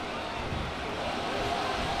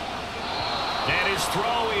 And his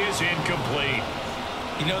throw is incomplete.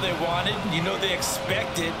 You know they wanted, you know they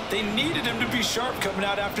expected. They needed him to be sharp coming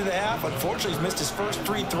out after the half. Unfortunately, he's missed his first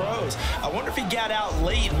 3 throws. I wonder if he got out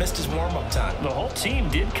late and missed his warm-up time. The whole team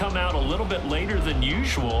did come out a little bit later than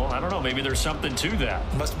usual. I don't know, maybe there's something to that.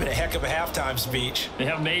 Must have been a heck of a halftime speech.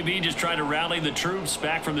 Yeah, maybe just trying to rally the troops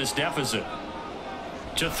back from this deficit.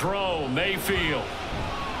 To throw, Mayfield.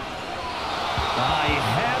 He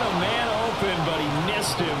had a man open, but he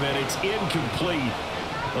missed him, and it's incomplete.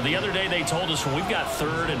 Well, the other day they told us when we've got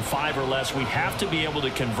 3rd and 5 or less, we have to be able to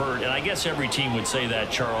convert. And I guess every team would say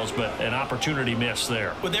that, Charles, but an opportunity missed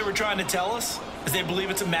there. What they were trying to tell us is they believe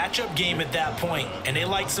it's a matchup game at that point, and they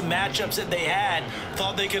liked some matchups that they had,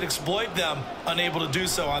 thought they could exploit them, unable to do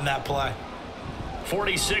so on that play.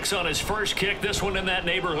 46 on his first kick, this one in that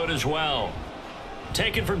neighborhood as well.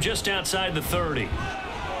 Taken from just outside the 30.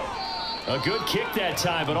 A good kick that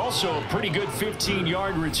time, but also a pretty good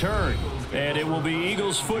 15-yard return. And it will be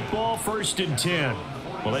Eagles football, 1st and 10.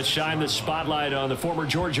 Well, let's shine the spotlight on the former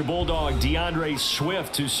Georgia Bulldog, DeAndre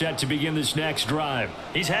Swift, who's set to begin this next drive.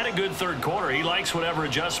 He's had a good 3rd quarter. He likes whatever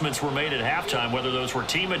adjustments were made at halftime, whether those were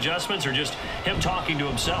team adjustments or just him talking to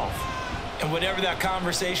himself. And whatever that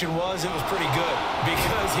conversation was, it was pretty good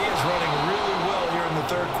because he is running really well here in the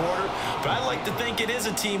 3rd quarter. But I like to think it is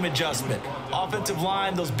a team adjustment. Offensive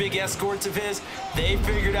line, those big escorts of his, they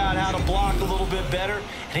figured out how to block a little bit better,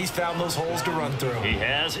 and he's found those holes to run through. He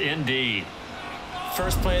has indeed.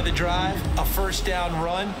 First play of the drive, a 1st down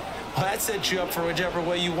run. Well, that sets you up for whichever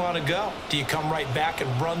way you want to go. Do you come right back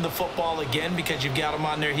and run the football again because you've got them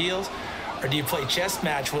on their heels? Or do you play chess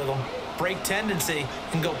match with them, break tendency,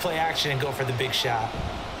 and go play action and go for the big shot?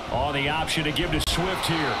 On the option to give to Swift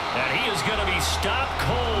here. And he is going to be stopped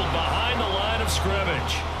cold behind the line of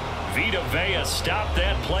scrimmage. Vita Vea stopped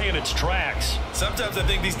that play in its tracks. Sometimes I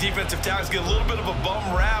think these defensive tackles get a little bit of a bum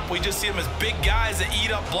rap. We just see them as big guys that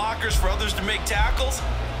eat up blockers for others to make tackles.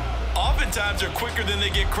 Oftentimes they're quicker than they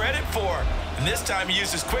get credit for. And this time he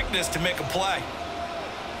used his quickness to make a play.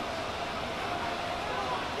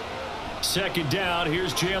 2nd down,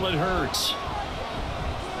 here's Jalen Hurts.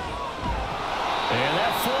 And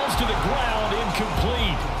that falls to the ground,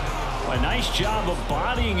 incomplete. A nice job of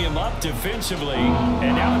bodying him up defensively,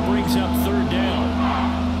 and now it brings up 3rd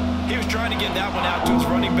down. He was trying to get that one out to his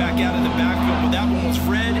running back out in the backfield, but that one was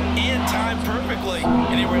read and timed perfectly,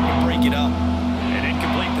 and they were able to break it up. An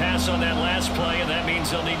incomplete pass on that last play, and that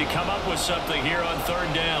means they'll need to come up with something here on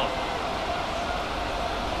 3rd down.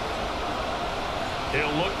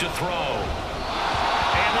 He'll look to throw.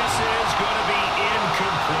 And this is going to be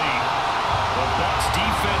incomplete. The Bucs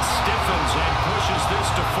defense stiffens and pushes this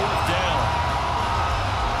to 4th down.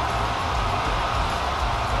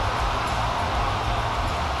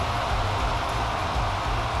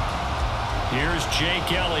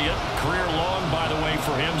 Zeke Elliott. Career long, by the way,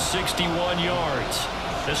 for him, 61 yards.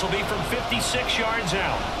 This will be from 56 yards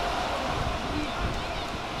out.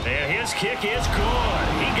 And his kick is good.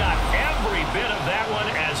 He got every bit of that one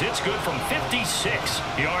as it's good from 56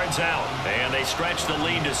 yards out. And they stretch the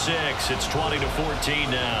lead to 6. It's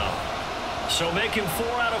 20-14 now. So making 4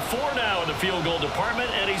 out of 4 now in the field goal department,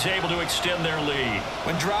 and he's able to extend their lead.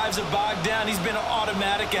 When drives are bogged down, he's been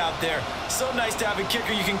automatic out there. So nice to have a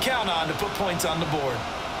kicker you can count on to put points on the board.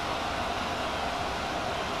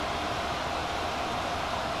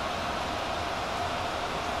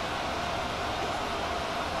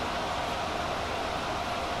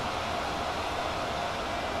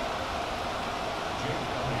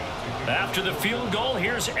 After the field goal,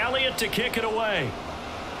 here's Elliott to kick it away.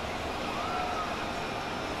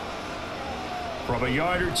 From a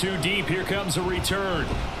yard or two deep, here comes a return.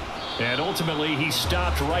 And ultimately, he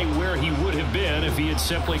stopped right where he would have been if he had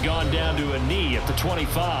simply gone down to a knee at the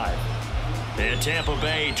 25. And Tampa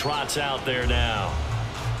Bay trots out there now.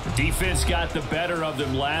 The defense got the better of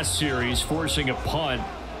them last series, forcing a punt.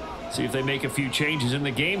 See if they make a few changes in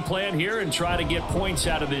the game plan here and try to get points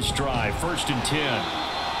out of this drive. 1st and 10.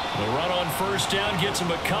 The run on 1st down gets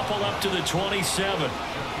him a couple up to the 27.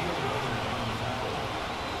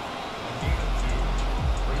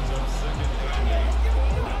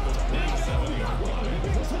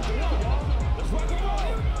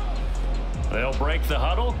 They'll break the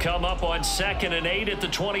huddle, come up on 2nd and 8 at the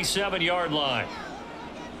 27-yard line.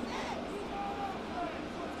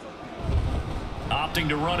 Opting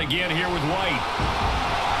to run again here with White.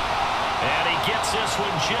 And he gets this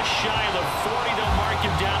one just shy of the 40. They'll mark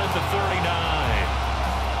him down at the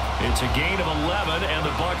 39. It's a gain of 11, and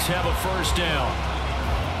the Bucs have a 1st down.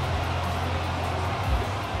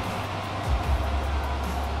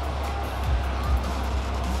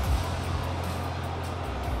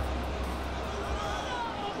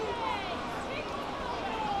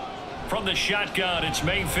 From the shotgun, it's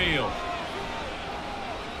Mayfield.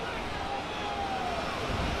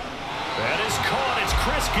 That is caught. It's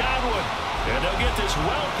Chris Godwin. And they'll get this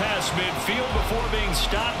well past midfield before being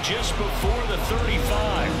stopped just before the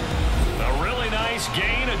 35. A really nice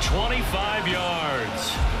gain of 25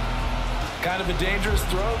 yards. Kind of a dangerous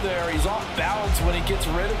throw there. He's off balance when he gets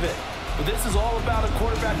rid of it. But this is all about a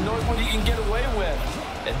quarterback knowing what he can get away with.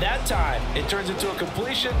 And that time, it turns into a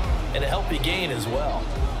completion and a healthy gain as well.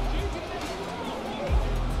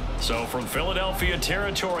 So from Philadelphia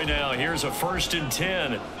territory now, here's a 1st and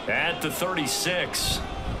 10 at the 36.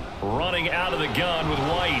 Running out of the gun with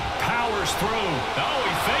White. Powers through. Oh,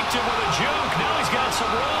 he faked him with a juke. Now he's got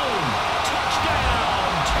some room.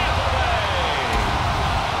 Touchdown, Tampa Bay.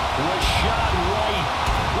 Rashad White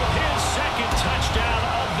with his 2nd touchdown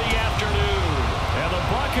of the afternoon. And the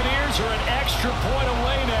Buccaneers are an extra point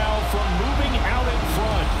away now from moving out in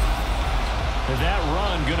front. And that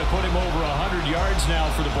run going to put him over 100 yards now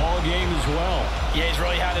for the ball game as well. Yeah, he's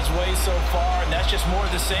really had his way so far, and that's just more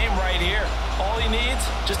of the same right here. All he needs,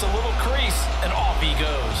 just a little crease, and off he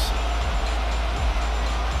goes.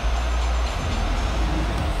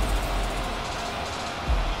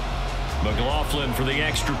 McLaughlin for the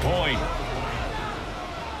extra point.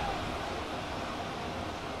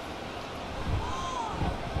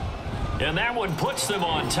 And that one puts them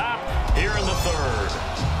on top here in the 3rd.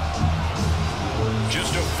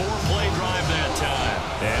 Just a 4-play drive that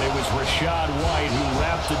time. And it was Rashad White who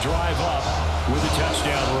wrapped the drive up with a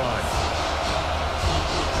touchdown run.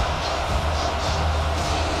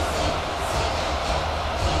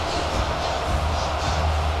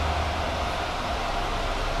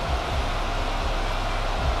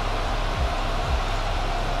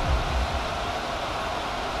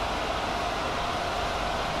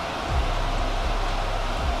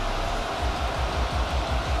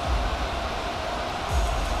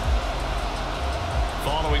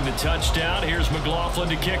 Following the touchdown, here's McLaughlin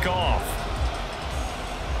to kick off.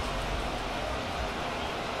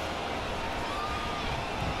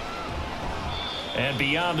 And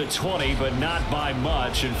beyond the 20, but not by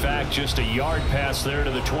much. In fact, just a yard pass there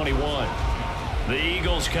to the 21. The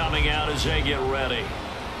Eagles coming out as they get ready.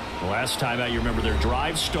 Last time out, you remember their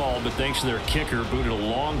drive stalled, but thanks to their kicker, booted a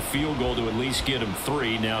long field goal to at least get them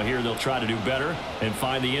 3. Now here they'll try to do better and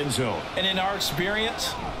find the end zone. And in our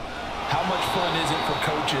experience, how much fun is it for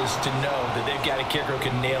coaches to know that they've got a kicker who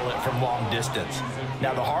can nail it from long distance?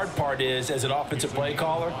 Now, the hard part is, as an offensive play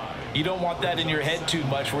caller, you don't want that in your head too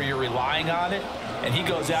much where you're relying on it, and he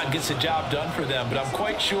goes out and gets the job done for them. But I'm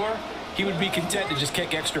quite sure he would be content to just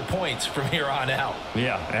kick extra points from here on out.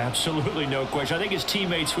 Yeah, absolutely no question. I think his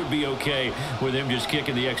teammates would be okay with him just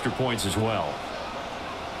kicking the extra points as well.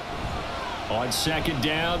 On 2nd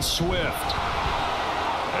down, Swift.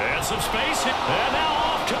 Got some space. And now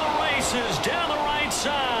off to the races down the right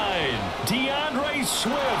side. DeAndre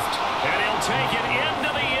Swift. And he'll take it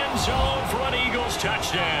into the end zone for an Eagles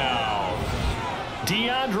touchdown.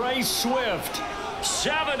 DeAndre Swift,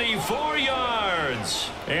 74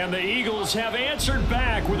 yards. And the Eagles have answered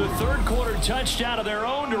back with a third-quarter touchdown of their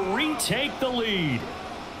own to retake the lead.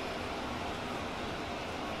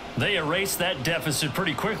 They erased that deficit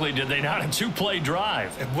pretty quickly, did they not? A two-play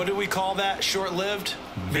drive. And what do we call that? Short-lived?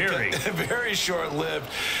 Very. Very short-lived.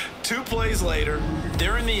 2 plays later,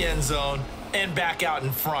 they're in the end zone and back out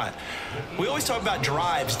in front. We always talk about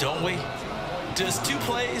drives, don't we? Does 2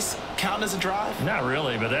 plays count as a drive? Not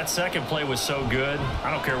really, but that second play was so good. I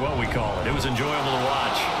don't care what we call it. It was enjoyable to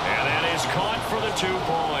watch. And that is caught for the 2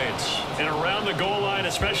 points. And around the goal line,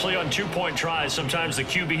 especially on 2-point tries, sometimes the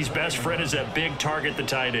QB's best friend is that big target, the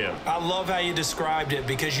tight end. I love how you described it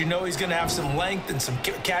because you know he's going to have some length and some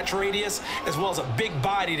catch radius as well as a big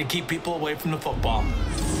body to keep people away from the football.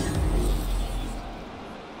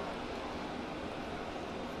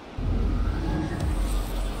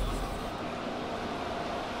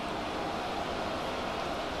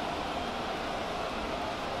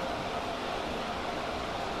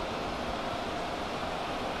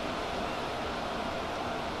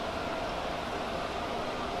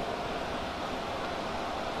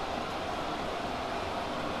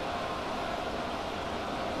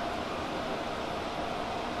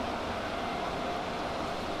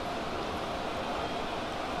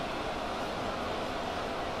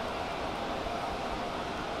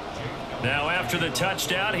 Now after the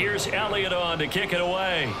touchdown, here's Elliott on to kick it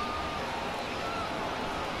away.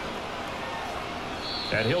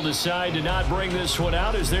 And he'll decide to not bring this one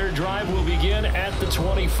out as their drive will begin at the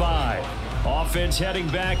 25. Offense heading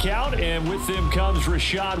back out, and with them comes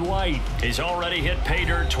Rachaad White. He's already hit pay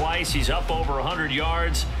dirt twice. He's up over 100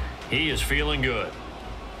 yards. He is feeling good.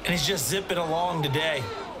 And he's just zipping along today.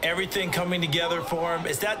 Everything coming together for him.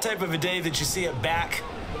 It's that type of a day that you see a back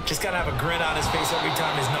just got to have a grin on his face every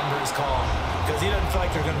time his number is called because he doesn't feel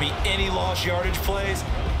like there are going to be any lost yardage plays,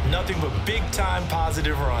 nothing but big-time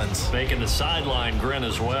positive runs. Making the sideline grin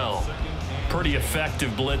as well. Pretty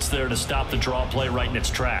effective blitz there to stop the draw play right in its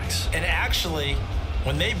tracks. And actually,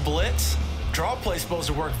 when they blitz, draw play is supposed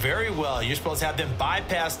to work very well. You're supposed to have them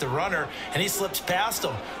bypass the runner, and he slips past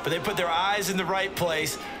them. But they put their eyes in the right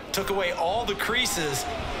place, took away all the creases,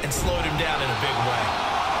 and slowed him down in a big way.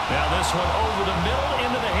 Now this one over the middle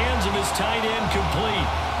into the hands of his tight end, complete.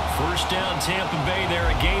 First down Tampa Bay there,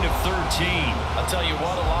 a gain of 13. I'll tell you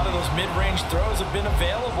what, a lot of those mid-range throws have been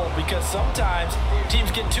available because sometimes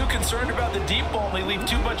teams get too concerned about the deep ball and they leave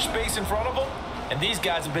too much space in front of them, and these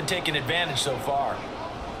guys have been taking advantage so far.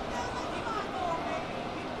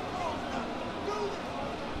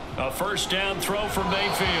 A first down throw from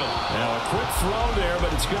Mayfield. Now a quick throw there,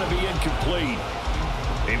 but it's going to be incomplete.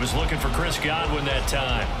 He was looking for Chris Godwin that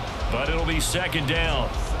time, but it'll be second down.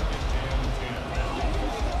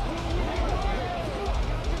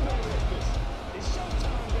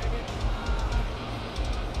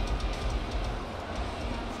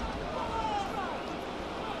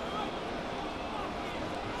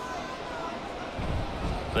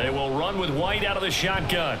 They will run with White out of the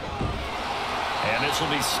shotgun. And this will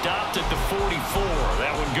be stopped at the 44.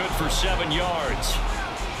 That one good for 7 yards.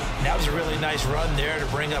 That was a really nice run there to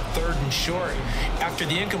bring up 3rd and short. After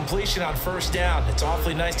the incompletion on first down, it's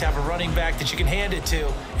awfully nice to have a running back that you can hand it to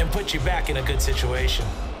and put you back in a good situation.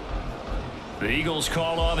 The Eagles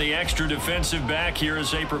call on the extra defensive back here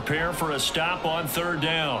as they prepare for a stop on 3rd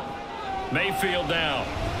down. Mayfield down.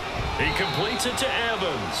 He completes it to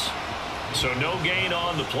Evans. So no gain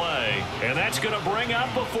on the play, and that's going to bring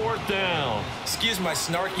up a 4th down. Excuse my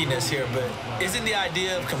snarkiness here, but isn't the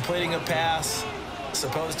idea of completing a pass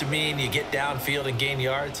supposed to mean you get downfield and gain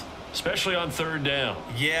yards? Especially on 3rd down.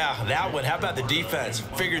 Yeah, that one. How about the defense?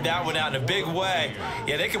 Figured that one out in a big way.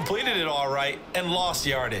 Yeah, they completed it all right and lost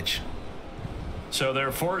yardage. So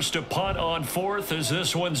they're forced to punt on 4th as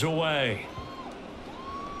this one's away.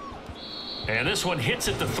 And this one hits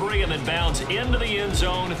at the 3 and then bounds into the end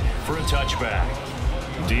zone for a touchback.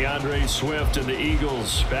 DeAndre Swift and the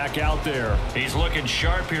Eagles back out there. He's looking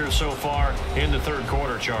sharp here so far in the 3rd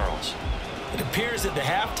quarter, Charles. It appears that the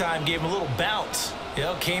halftime gave him a little bounce. You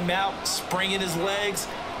know, came out, spring in his legs,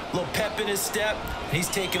 a little pep in his step, and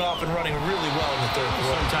he's taken off and running really well in the 3rd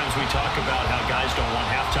quarter. Sometimes we talk about how guys don't want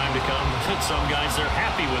halftime to come. Some guys, they're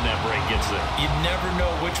happy when that break gets there. You never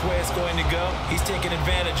know which way it's going to go. He's taking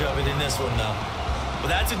advantage of it in this one, though. Well,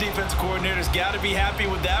 that's a defense coordinator's got to be happy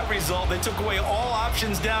with that result. They took away all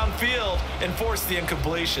options downfield and forced the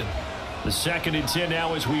incompletion. The 2nd and 10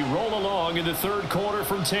 now as we roll along in the 3rd quarter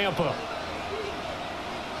from Tampa.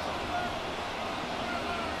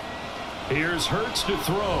 Here's Hurts to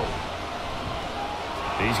throw.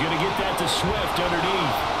 He's going to get that to Swift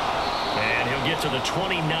underneath. And he'll get to the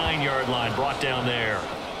 29-yard line, brought down there.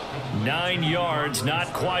 9 yards, not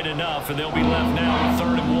quite enough, and they'll be left now with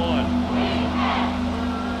 3rd and 1.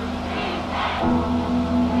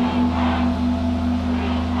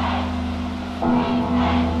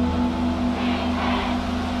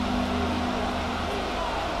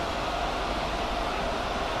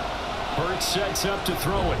 Hurts sets up to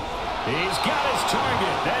throw it. He's got his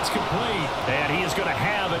target. That's complete. And he is going to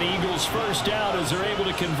have an Eagles first down as they're able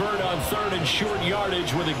to convert on 3rd and short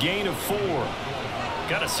yardage with a gain of 4.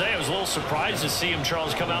 Got to say, I was a little surprised to see him,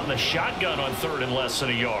 Charles, come out in the shotgun on 3rd and less than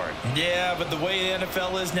a yard. Yeah, but the way the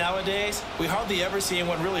NFL is nowadays, we hardly ever see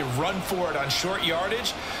anyone really run for it on short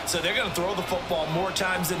yardage. So they're going to throw the football more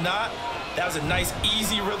times than not. That was a nice,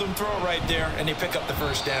 easy rhythm throw right there, and they pick up the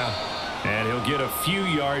first down. And he'll get a few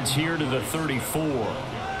yards here to the 34.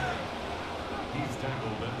 He's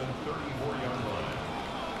tackled at the 34-yard line.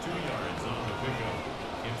 2 yards on the pickup.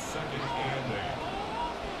 It's 2nd and 8.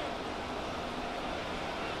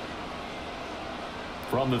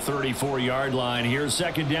 From the 34-yard line, here's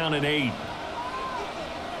 2nd down and 8.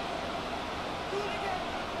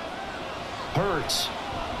 Hurts.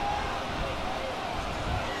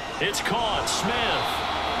 It's caught. Smith.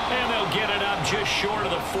 And they'll get it up just short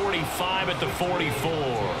of the 45 at the 44.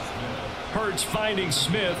 Hurts finding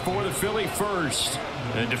Smith for the Philly first.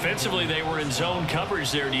 And defensively, they were in zone coverage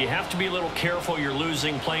there. Do you have to be a little careful? You're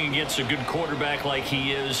losing playing against a good quarterback like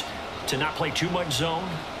he is to not play too much zone?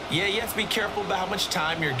 Yeah, you have to be careful about how much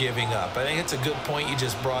time you're giving up. I think it's a good point you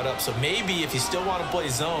just brought up. So maybe if you still want to play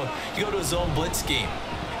zone, you go to a zone blitz scheme.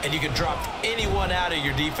 And you can drop anyone out of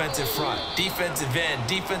your defensive front, defensive end,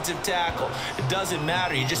 defensive tackle. It doesn't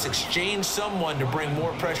matter. You just exchange someone to bring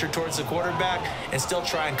more pressure towards the quarterback and still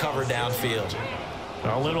try and cover downfield.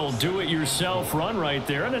 A little do-it-yourself run right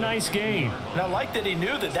there and a nice game. And I like that he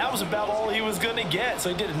knew that that was about all he was going to get. So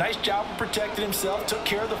he did a nice job of protecting himself, took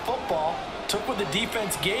care of the football, took what the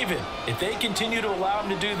defense gave him. If they continue to allow him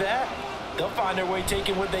to do that, they'll find their way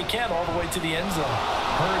taking what they can all the way to the end zone.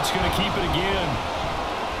 Hurts going to keep it again.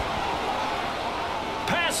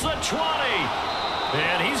 Past the 20.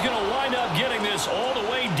 And he's going to wind up getting this all the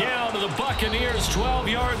way down to the Buccaneers'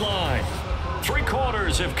 12-yard line. 3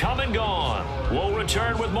 quarters have come and gone. We'll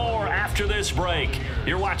return with more after this break.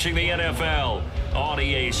 You're watching the NFL on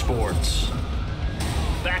EA Sports.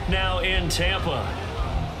 Back now in Tampa.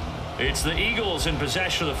 It's the Eagles in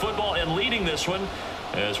possession of the football and leading this one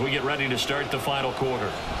as we get ready to start the final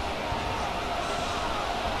quarter.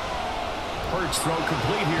 Hurts throw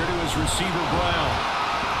complete here to his receiver, Brown.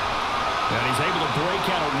 And he's able to break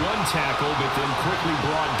out of 1 tackle, but then quickly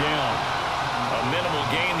brought down. A minimal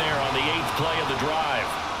gain there on the 8th play of the drive.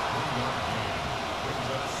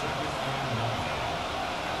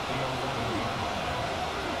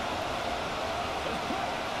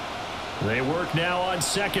 They work now on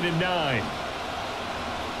 2nd and 9.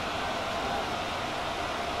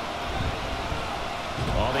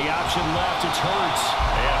 On the option left, it's Hurts.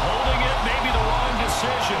 And holding it may be the wrong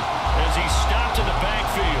decision as he stopped in the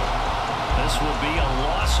backfield. This will be a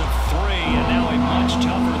loss of 3, and now a much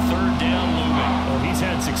tougher 3rd down looming. Well, he's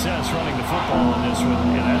had success running the football in this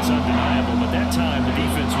one, and that's undeniable. But that time, the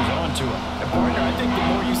defense was on to him. And partner, I think the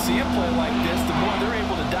more you see a play like this, the more they're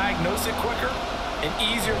able to diagnose it quicker and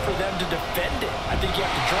easier for them to defend it. I think you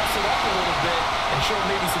have to dress it up a little bit and show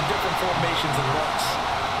maybe some different formations and looks.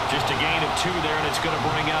 Just a gain of 2 there, and it's going to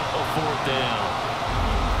bring up a 4th down.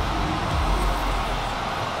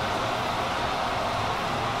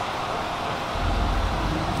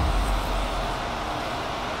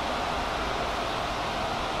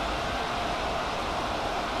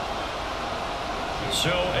 So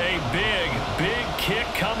a big kick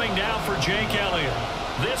coming down for Jake Elliott.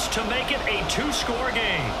 This to make it a 2-score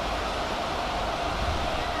game.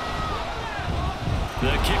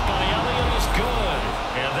 The kick by Elliott is good,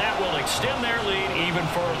 and that will extend their lead even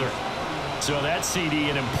further. So that CD,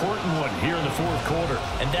 an important one here in the 4th quarter.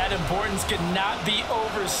 And that importance cannot be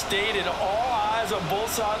overstated. All eyes on both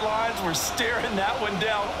sidelines were staring that one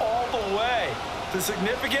down all the way. The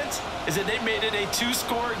significance is that they made it a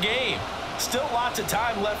 2-score game. Still lots of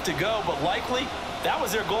time left to go, but likely that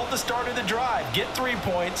was their goal at the start of the drive. Get 3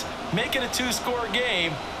 points, make it a 2-score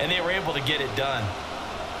game, and they were able to get it done.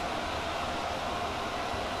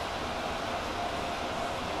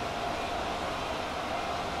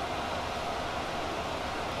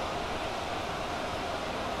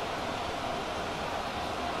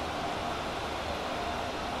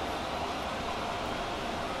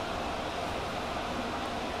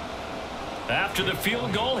 After the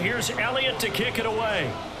field goal, here's Elliott to kick it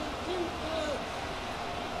away.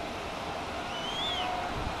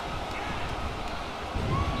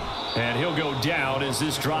 And he'll go down as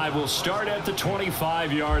this drive will start at the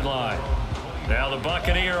 25-yard line. Now the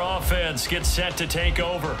Buccaneer offense gets set to take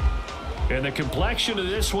over. And the complexion of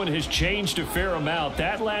this one has changed a fair amount.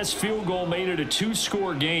 That last field goal made it a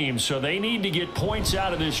 2-score game, so they need to get points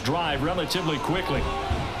out of this drive relatively quickly.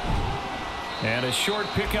 And a short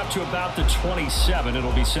pickup to about the 27.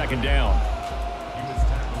 It'll be second down. He was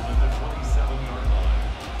tackled at the 27-yard line.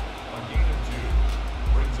 A gain of 2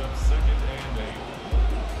 brings up second and 8.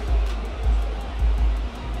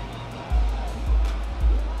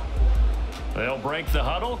 They'll break the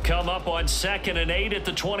huddle, come up on 2nd and 8 at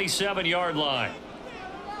the 27-yard line.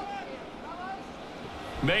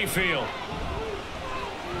 Mayfield.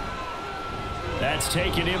 That's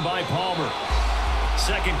taken in by Palmer.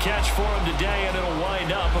 Second catch for him today, and it'll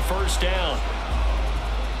wind up a first down.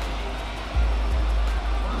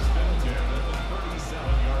 First and 10 at the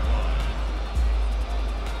 37-yard line.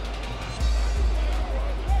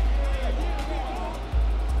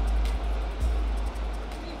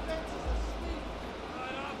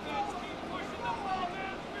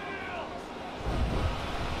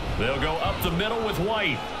 They'll go up the middle with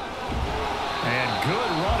White. And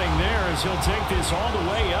good running there as he'll take this all the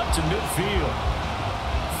way up to midfield.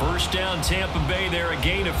 First down Tampa Bay there, a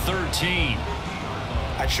gain of 13.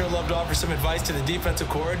 I'd sure love to offer some advice to the defensive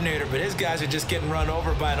coordinator, but his guys are just getting run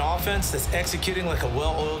over by an offense that's executing like a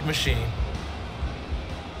well-oiled machine.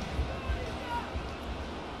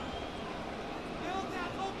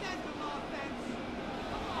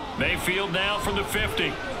 Mayfield now from the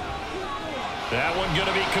 50. That one going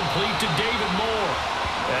to be complete to David Moore.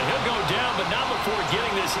 And he'll go down, but not before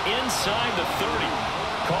getting this inside the 30.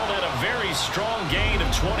 Call that a very strong gain of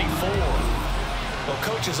 24. Well,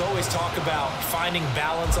 coaches always talk about finding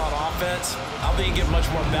balance on offense. I don't think you get much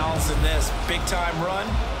more balance than this. Big-time run,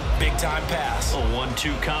 big-time pass. A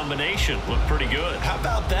 1-2 combination. Looked pretty good. How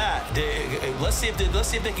about that? Let's see if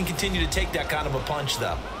they can continue to take that kind of a punch,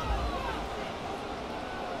 though.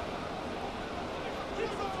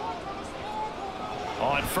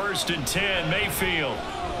 On 1st and 10, Mayfield.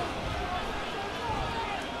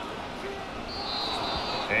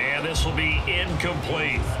 And this will be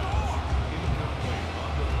incomplete. Incomplete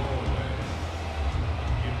on the throwaway.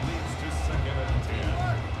 It leads to second and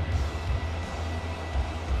 10.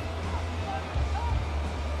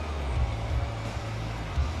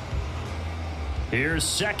 Here's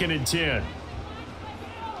 2nd and 10.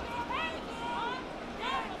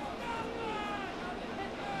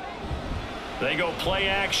 They go play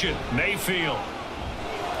action. Mayfield.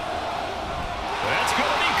 That's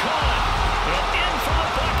going to be caught. And in for the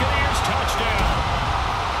Buccaneers touchdown.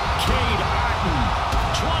 Cade Otton,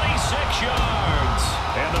 26 yards.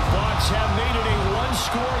 And the Bucs have made it a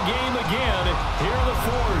 1-score game again here in the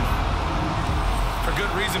 4th. For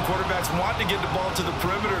good reason, quarterbacks want to get the ball to the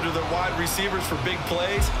perimeter to their wide receivers for big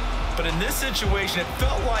plays. But in this situation, it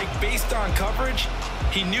felt like, based on coverage,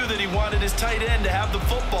 he knew that he wanted his tight end to have the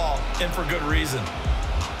football, and for good reason.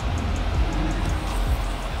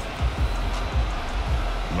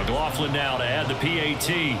 McLaughlin now to add the PAT.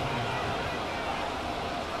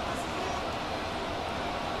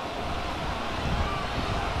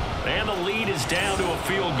 And the lead is down to a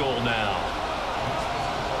field goal now.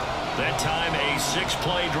 That time a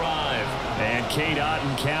 6-play drive. And Cade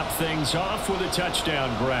Otton capped things off with a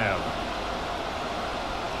touchdown grab.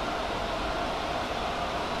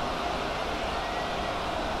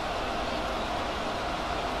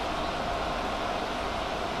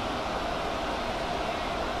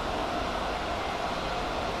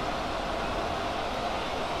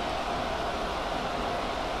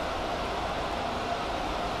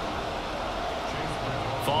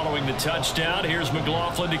 Following the touchdown, here's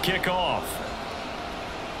McLaughlin to kick off.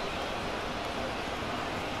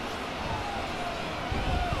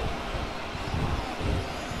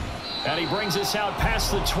 And he brings us out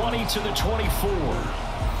past the 20 to the 24.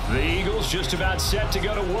 The Eagles just about set to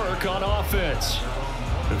go to work on offense.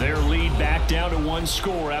 Their lead back down to 1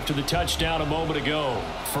 score after the touchdown a moment ago.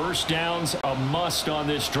 First down's a must on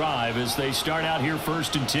this drive as they start out here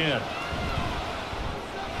 1st and 10.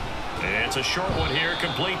 It's a short one here,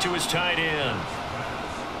 complete to his tight end.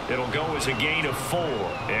 It'll go as a gain of 4,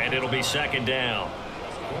 and it'll be second down.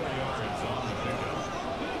 4 yards on the pickup.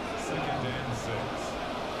 Second and 6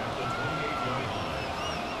 at the 28-yard line.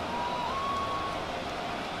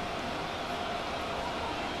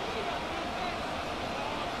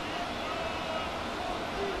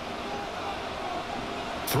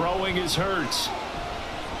 Throwing is Hurts.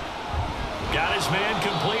 Got his man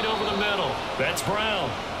complete over the middle. That's Brown.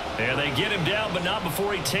 And they get him down, but not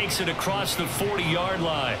before he takes it across the 40-yard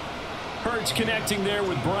line. Hurts connecting there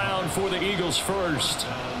with Brown for the Eagles first.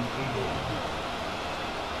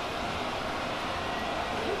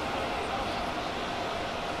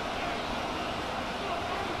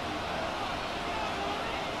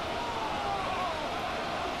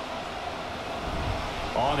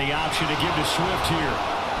 On the option to give to Swift here.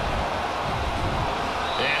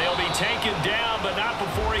 And he'll be taken down, but not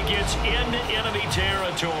before he gets into enemy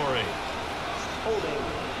territory. Holding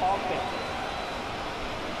offense.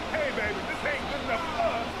 Hey, baby, this ain't good enough for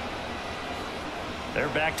us. They're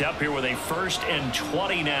backed up here with a 1st and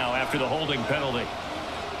 20 now after the holding penalty.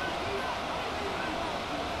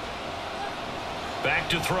 Back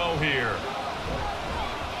to throw here.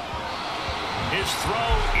 His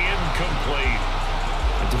throw incomplete.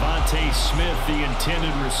 Devontae Smith, the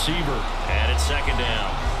intended receiver. And it's 2nd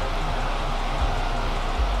down.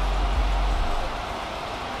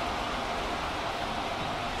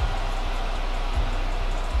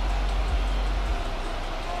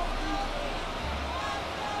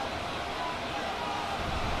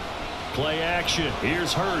 Play action.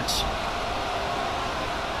 Here's Hurts.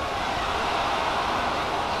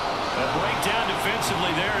 A breakdown defensively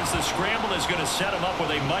there as the scramble is going to set him up with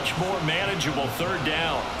a much more manageable 3rd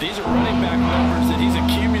down. These are running back numbers that he's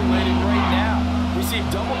accumulating right now. Received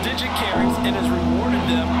double-digit carries and has rewarded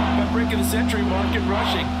them by breaking the century mark in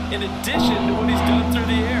rushing, in addition to what he's done through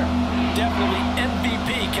the air. Definitely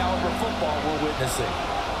MVP caliber football we're witnessing.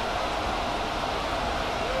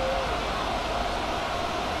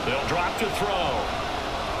 They'll drop to throw.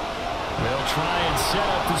 They'll try and set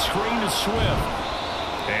up the screen to Swift.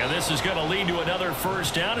 And this is going to lead to another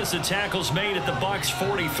 1st down as the tackle's made at the Bucs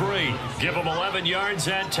 43. Give them 11 yards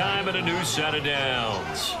that time and a new set of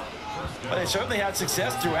downs. Well, they certainly had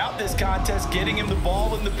success throughout this contest getting him the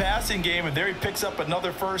ball in the passing game, and there he picks up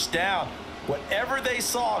another 1st down. Whatever they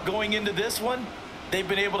saw going into this one, they've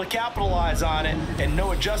been able to capitalize on it, and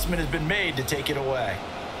no adjustment has been made to take it away.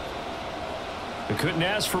 They couldn't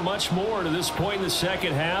ask for much more to this point in the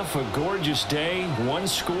 2nd half. A gorgeous day,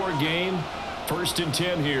 1-score game. 1st and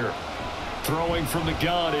 10 here. Throwing from the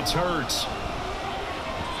gun, it's Hurts.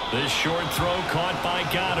 This short throw caught by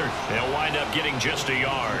Goddard. They'll wind up getting just a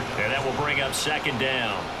yard, and that will bring up 2nd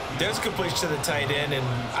down. There's completion to the tight end, and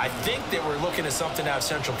I think that we're looking at something out of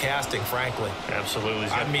central casting, frankly. Absolutely.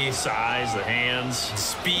 He's got the size, the hands.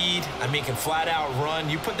 Speed. Can flat out run.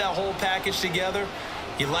 You put that whole package together,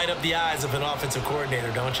 you light up the eyes of an offensive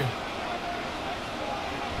coordinator, don't you?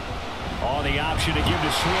 On the option to give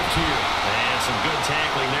to Swift here. And some good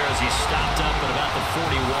tackling there as he stopped up at about the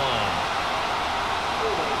 41.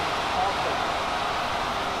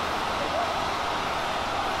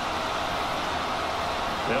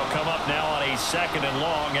 They'll come up now on a 2nd and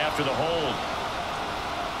long after the hold.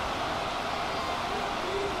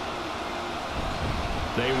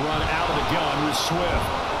 They run out of the gun with Swift.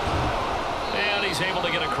 And he's able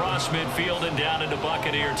to get across midfield and down into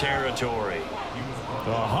Buccaneer territory.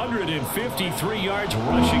 153 yards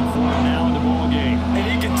rushing for him now in the ballgame. And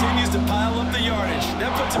he continues to pile up the yardage.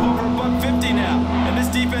 That puts him over $150 now. And this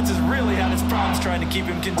defense has really had its problems trying to keep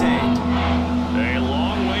him contained. A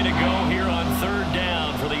long way to go here on 3rd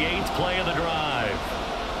down for the 8th play of the drive.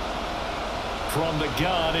 From the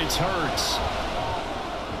gun, it's Hurts.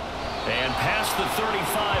 And past the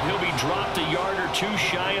 35, he'll be dropped a yard or 2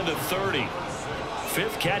 shy of the 30.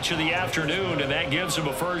 5th catch of the afternoon, and that gives him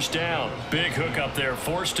a 1st down. Big hook up there,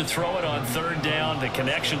 forced to throw it on 3rd down. The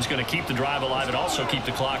connection's going to keep the drive alive and also keep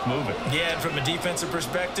the clock moving. Yeah, and from a defensive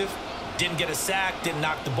perspective, didn't get a sack, didn't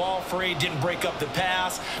knock the ball free, didn't break up the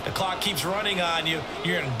pass. The clock keeps running on you.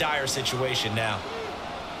 You're in a dire situation now.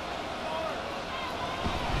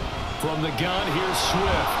 From the gun, here's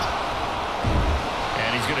Swift.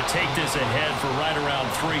 And he's going to take this ahead for right around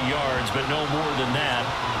 3 yards, but no more than that.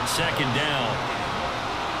 2nd down.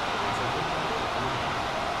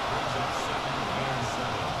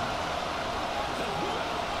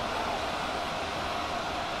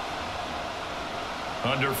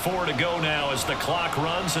 Under 4 to go now as the clock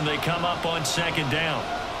runs and they come up on 2nd down.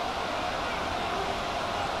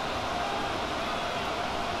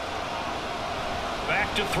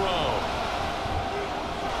 Back to throw.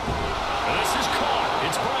 And this is caught.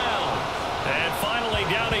 It's Brown. And finally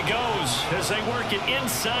down he goes as they work it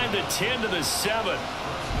inside the 10 to the 7.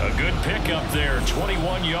 A good pickup there,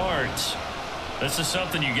 21 yards. This is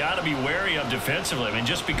something you got to be wary of defensively. I mean,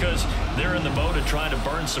 just because they're in the mode of trying to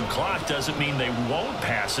burn some clock doesn't mean they won't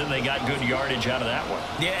pass it. They got good yardage out of that one.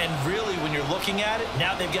 Yeah, and really, when you're looking at it,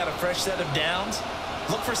 now they've got a fresh set of downs.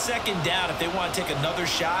 Look for 2nd down if they want to take another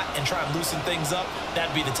shot and try and loosen things up.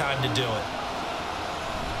 That'd be the time to do it.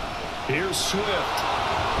 Here's Swift.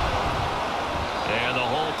 And the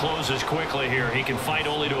hole closes quickly here. He can fight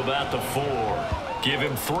only to about the 4. Give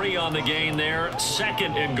him 3 on the gain there.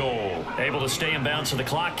 2nd and goal. Able to stay in bounds, so the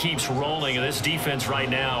clock keeps rolling. And this defense right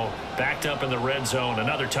now backed up in the red zone.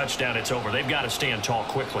 Another touchdown, it's over. They've got to stand tall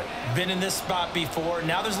quickly. Been in this spot before.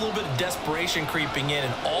 Now there's a little bit of desperation creeping in.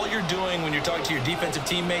 And all you're doing when you're talking to your defensive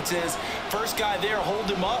teammates is, first guy there,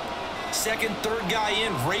 hold him up. Second, third guy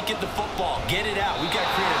in, rake at the football. Get it out. We've got to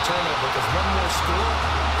create a turnover because one more score,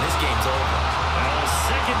 and this game's over. A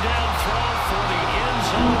 2nd down throw for the end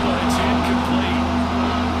zone, but it's incomplete.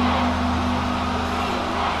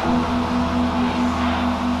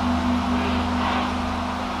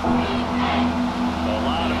 A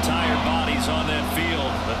lot of tired bodies on that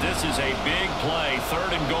field, but this is a big play.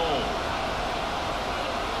 3rd and goal.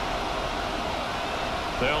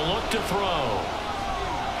 They'll look to throw.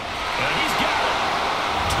 And he's got it.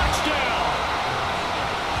 Touchdown.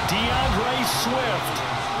 DeAndre Swift.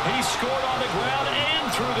 He scored on the ground and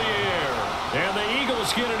through the air. And the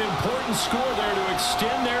Eagles get an important score there to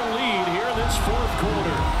extend their lead here in this 4th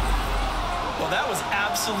quarter. Well, that was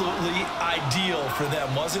absolutely ideal for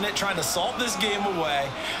them, wasn't it? Trying to salt this game away.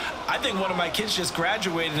 I think one of my kids just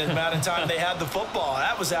graduated in the amount of time they had the football.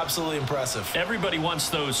 That was absolutely impressive. Everybody wants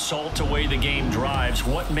those salt away the game drives.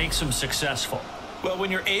 What makes them successful? Well,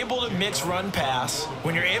 when you're able to mix run pass,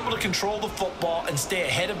 when you're able to control the football and stay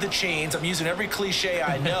ahead of the chains, I'm using every cliche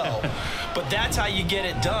I know, but that's how you get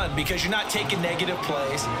it done because you're not taking negative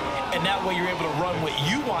plays, and that way you're able to run what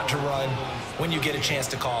you want to run when you get a chance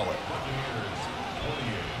to call it.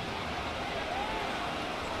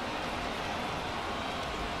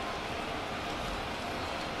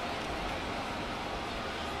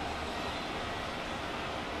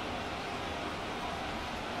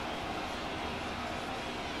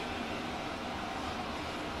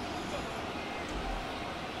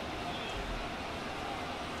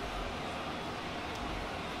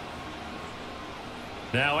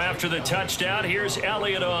 Now after the touchdown, here's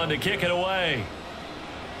Elliott on to kick it away.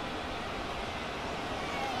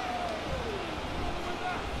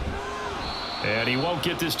 And he won't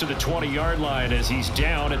get this to the 20-yard line as he's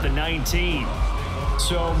down at the 19.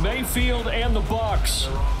 So Mayfield and the Bucs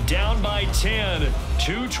down by 10,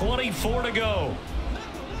 2:24 to go.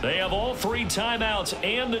 They have all 3 timeouts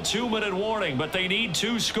and the 2-minute warning, but they need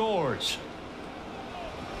 2 scores.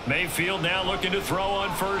 Mayfield now looking to throw on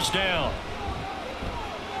 1st down.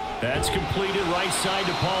 That's completed right side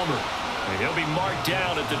to Palmer. And he'll be marked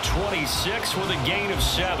down at the 26 with a gain of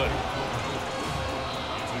 7.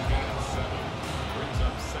 It's a gain of 7. Brings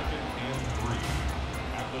up 2nd and 3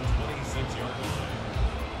 at the 26-yard line.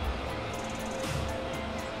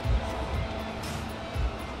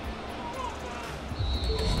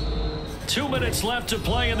 2 minutes left to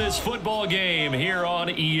play in this football game here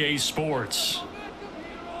on EA Sports.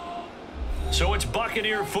 So it's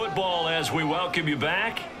Buccaneer football as we welcome you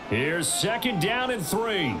back. Here's 2nd down and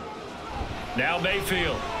 3. Now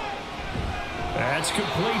Mayfield. That's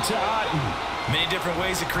complete to Otten. Many different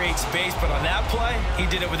ways to create space, but on that play, he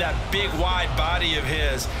did it with that big, wide body of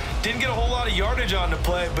his. Didn't get a whole lot of yardage on the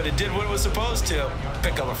play, but it did what it was supposed to.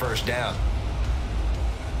 Pick up a 1st down.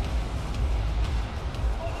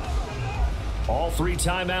 All 3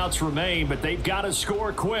 timeouts remain, but they've got to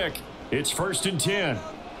score quick. It's 1st and 10.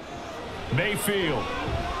 Mayfield.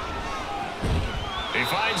 He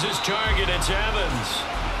finds his target. It's Evans.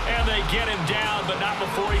 And they get him down, but not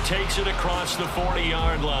before he takes it across the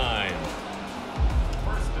 40-yard line.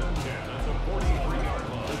 1st and 10 at the 43-yard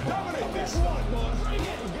line. Dominate this.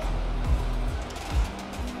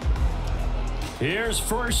 Here's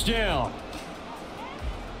 1st down.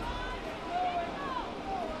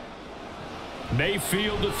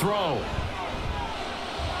 Mayfield to throw.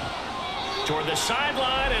 Toward the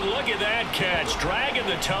sideline, and look at that catch. Dragging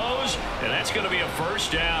the toes, and that's going to be a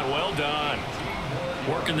 1st down. Well done.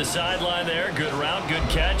 Working the sideline there. Good route, good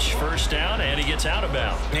catch. 1st down, and he gets out of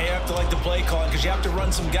bounds. You have to like the play calling because you have to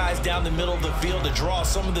run some guys down the middle of the field to draw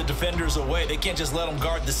some of the defenders away. They can't just let them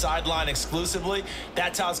guard the sideline exclusively.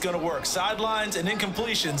 That's how it's going to work. Sidelines and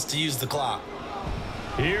incompletions to use the clock.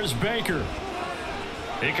 Here's Baker.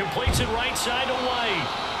 He completes it right side to White.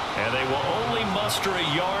 And they will only muster a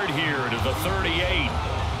yard here to the 38.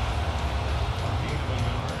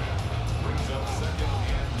 Brings up 2nd and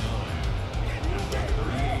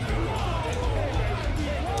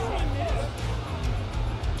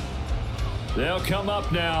 9. They'll come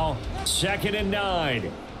up now. 2nd and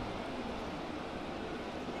 9.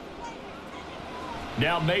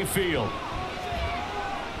 Now Mayfield.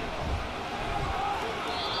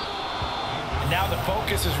 Now the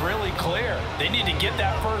focus is really clear. They need to get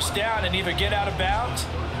that 1st down and either get out of bounds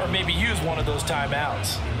or maybe use one of those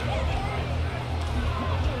timeouts.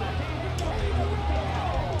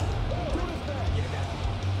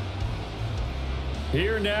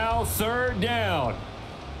 Here now, third down.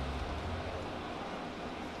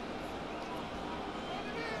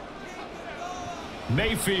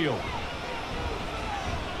 Mayfield.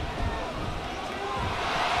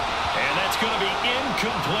 And that's going to be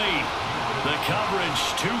incomplete. The coverage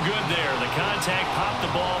too good there. The contact popped the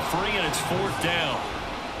ball free, and it's fourth down.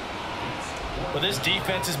 Well, this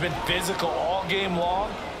defense has been physical all game long,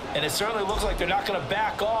 and it certainly looks like they're not going to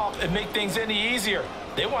back off and make things any easier.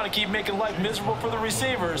 They want to keep making life miserable for the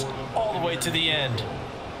receivers all the way to the end. A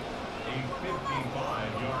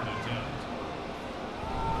 55-yard attempt.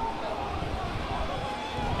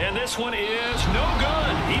 And this one is no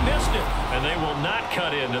good. He missed it. And they will not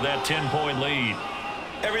cut into that 10-point lead.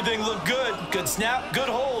 Everything looked good. Good snap, good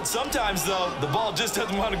hold. Sometimes, though, the ball just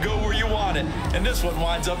doesn't want to go where you want it. And this one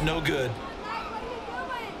winds up no good.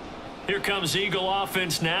 Here comes Eagle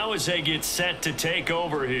offense now as they get set to take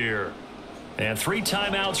over here. And 3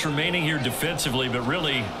 timeouts remaining here defensively, but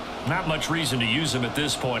really not much reason to use them at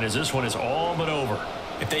this point as this one is all but over.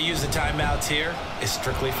 If they use the timeouts here, it's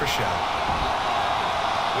strictly for show.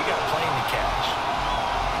 We got a plane to catch.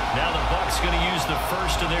 Now the Bucs going to use the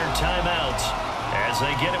first of their timeouts as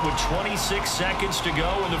they get it with 26 seconds to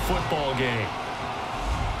go in the football game.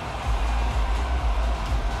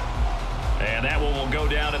 And that one will go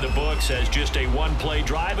down in the books as just a one-play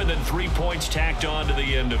drive and then 3 points tacked on to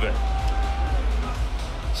the end of it.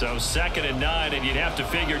 So 2nd and 9, and you'd have to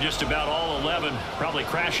figure just about all 11 probably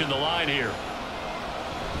crashing the line here.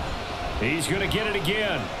 He's going to get it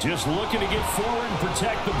again. Just looking to get forward and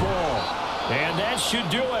protect the ball. And that should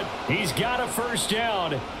do it. He's got a first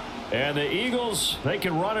down. And the Eagles, they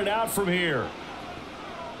can run it out from here.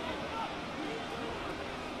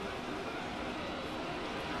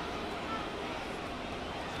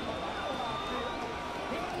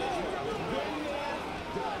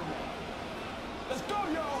 Let's go,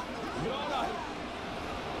 y'all. You're all right.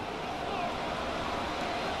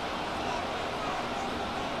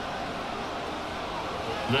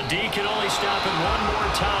 The D can only stop it one more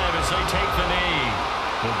time as they take the knee.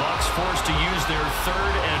 The Bucs forced to use their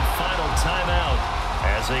 3rd and final timeout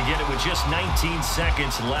as they get it with just 19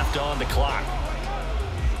 seconds left on the clock.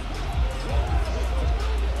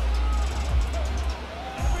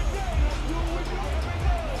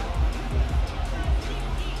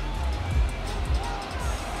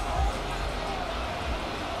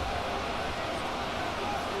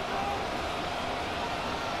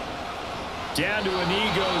 Down to a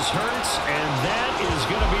knee goes Hurts, and that is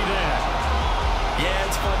going to be that. Yeah,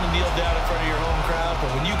 it's fun to kneel down in front of your home crowd,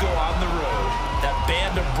 but when you go on the road, that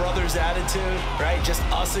band of brothers attitude, right? Just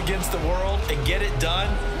us against the world and get it done.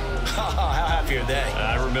 How happy are they?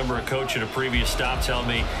 I remember a coach at a previous stop telling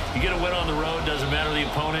me, you get a win on the road, doesn't matter the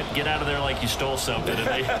opponent, get out of there like you stole something. And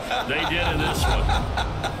they did in this one.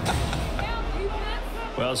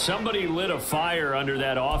 Well, somebody lit a fire under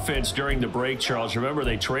that offense during the break, Charles. Remember,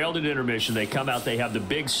 they trailed at intermission. They come out, they have the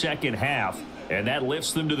big second half, and that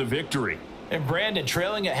lifts them to the victory. And Brandon,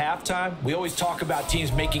 trailing at halftime, we always talk about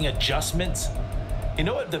teams making adjustments. You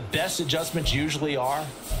know what the best adjustments usually are?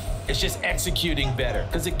 It's just executing better.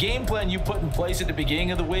 Because the game plan you put in place at the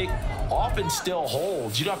beginning of the week often still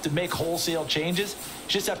holds. You don't have to make wholesale changes. You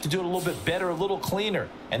just have to do it a little bit better, a little cleaner.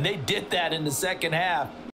 And they did that in the second half.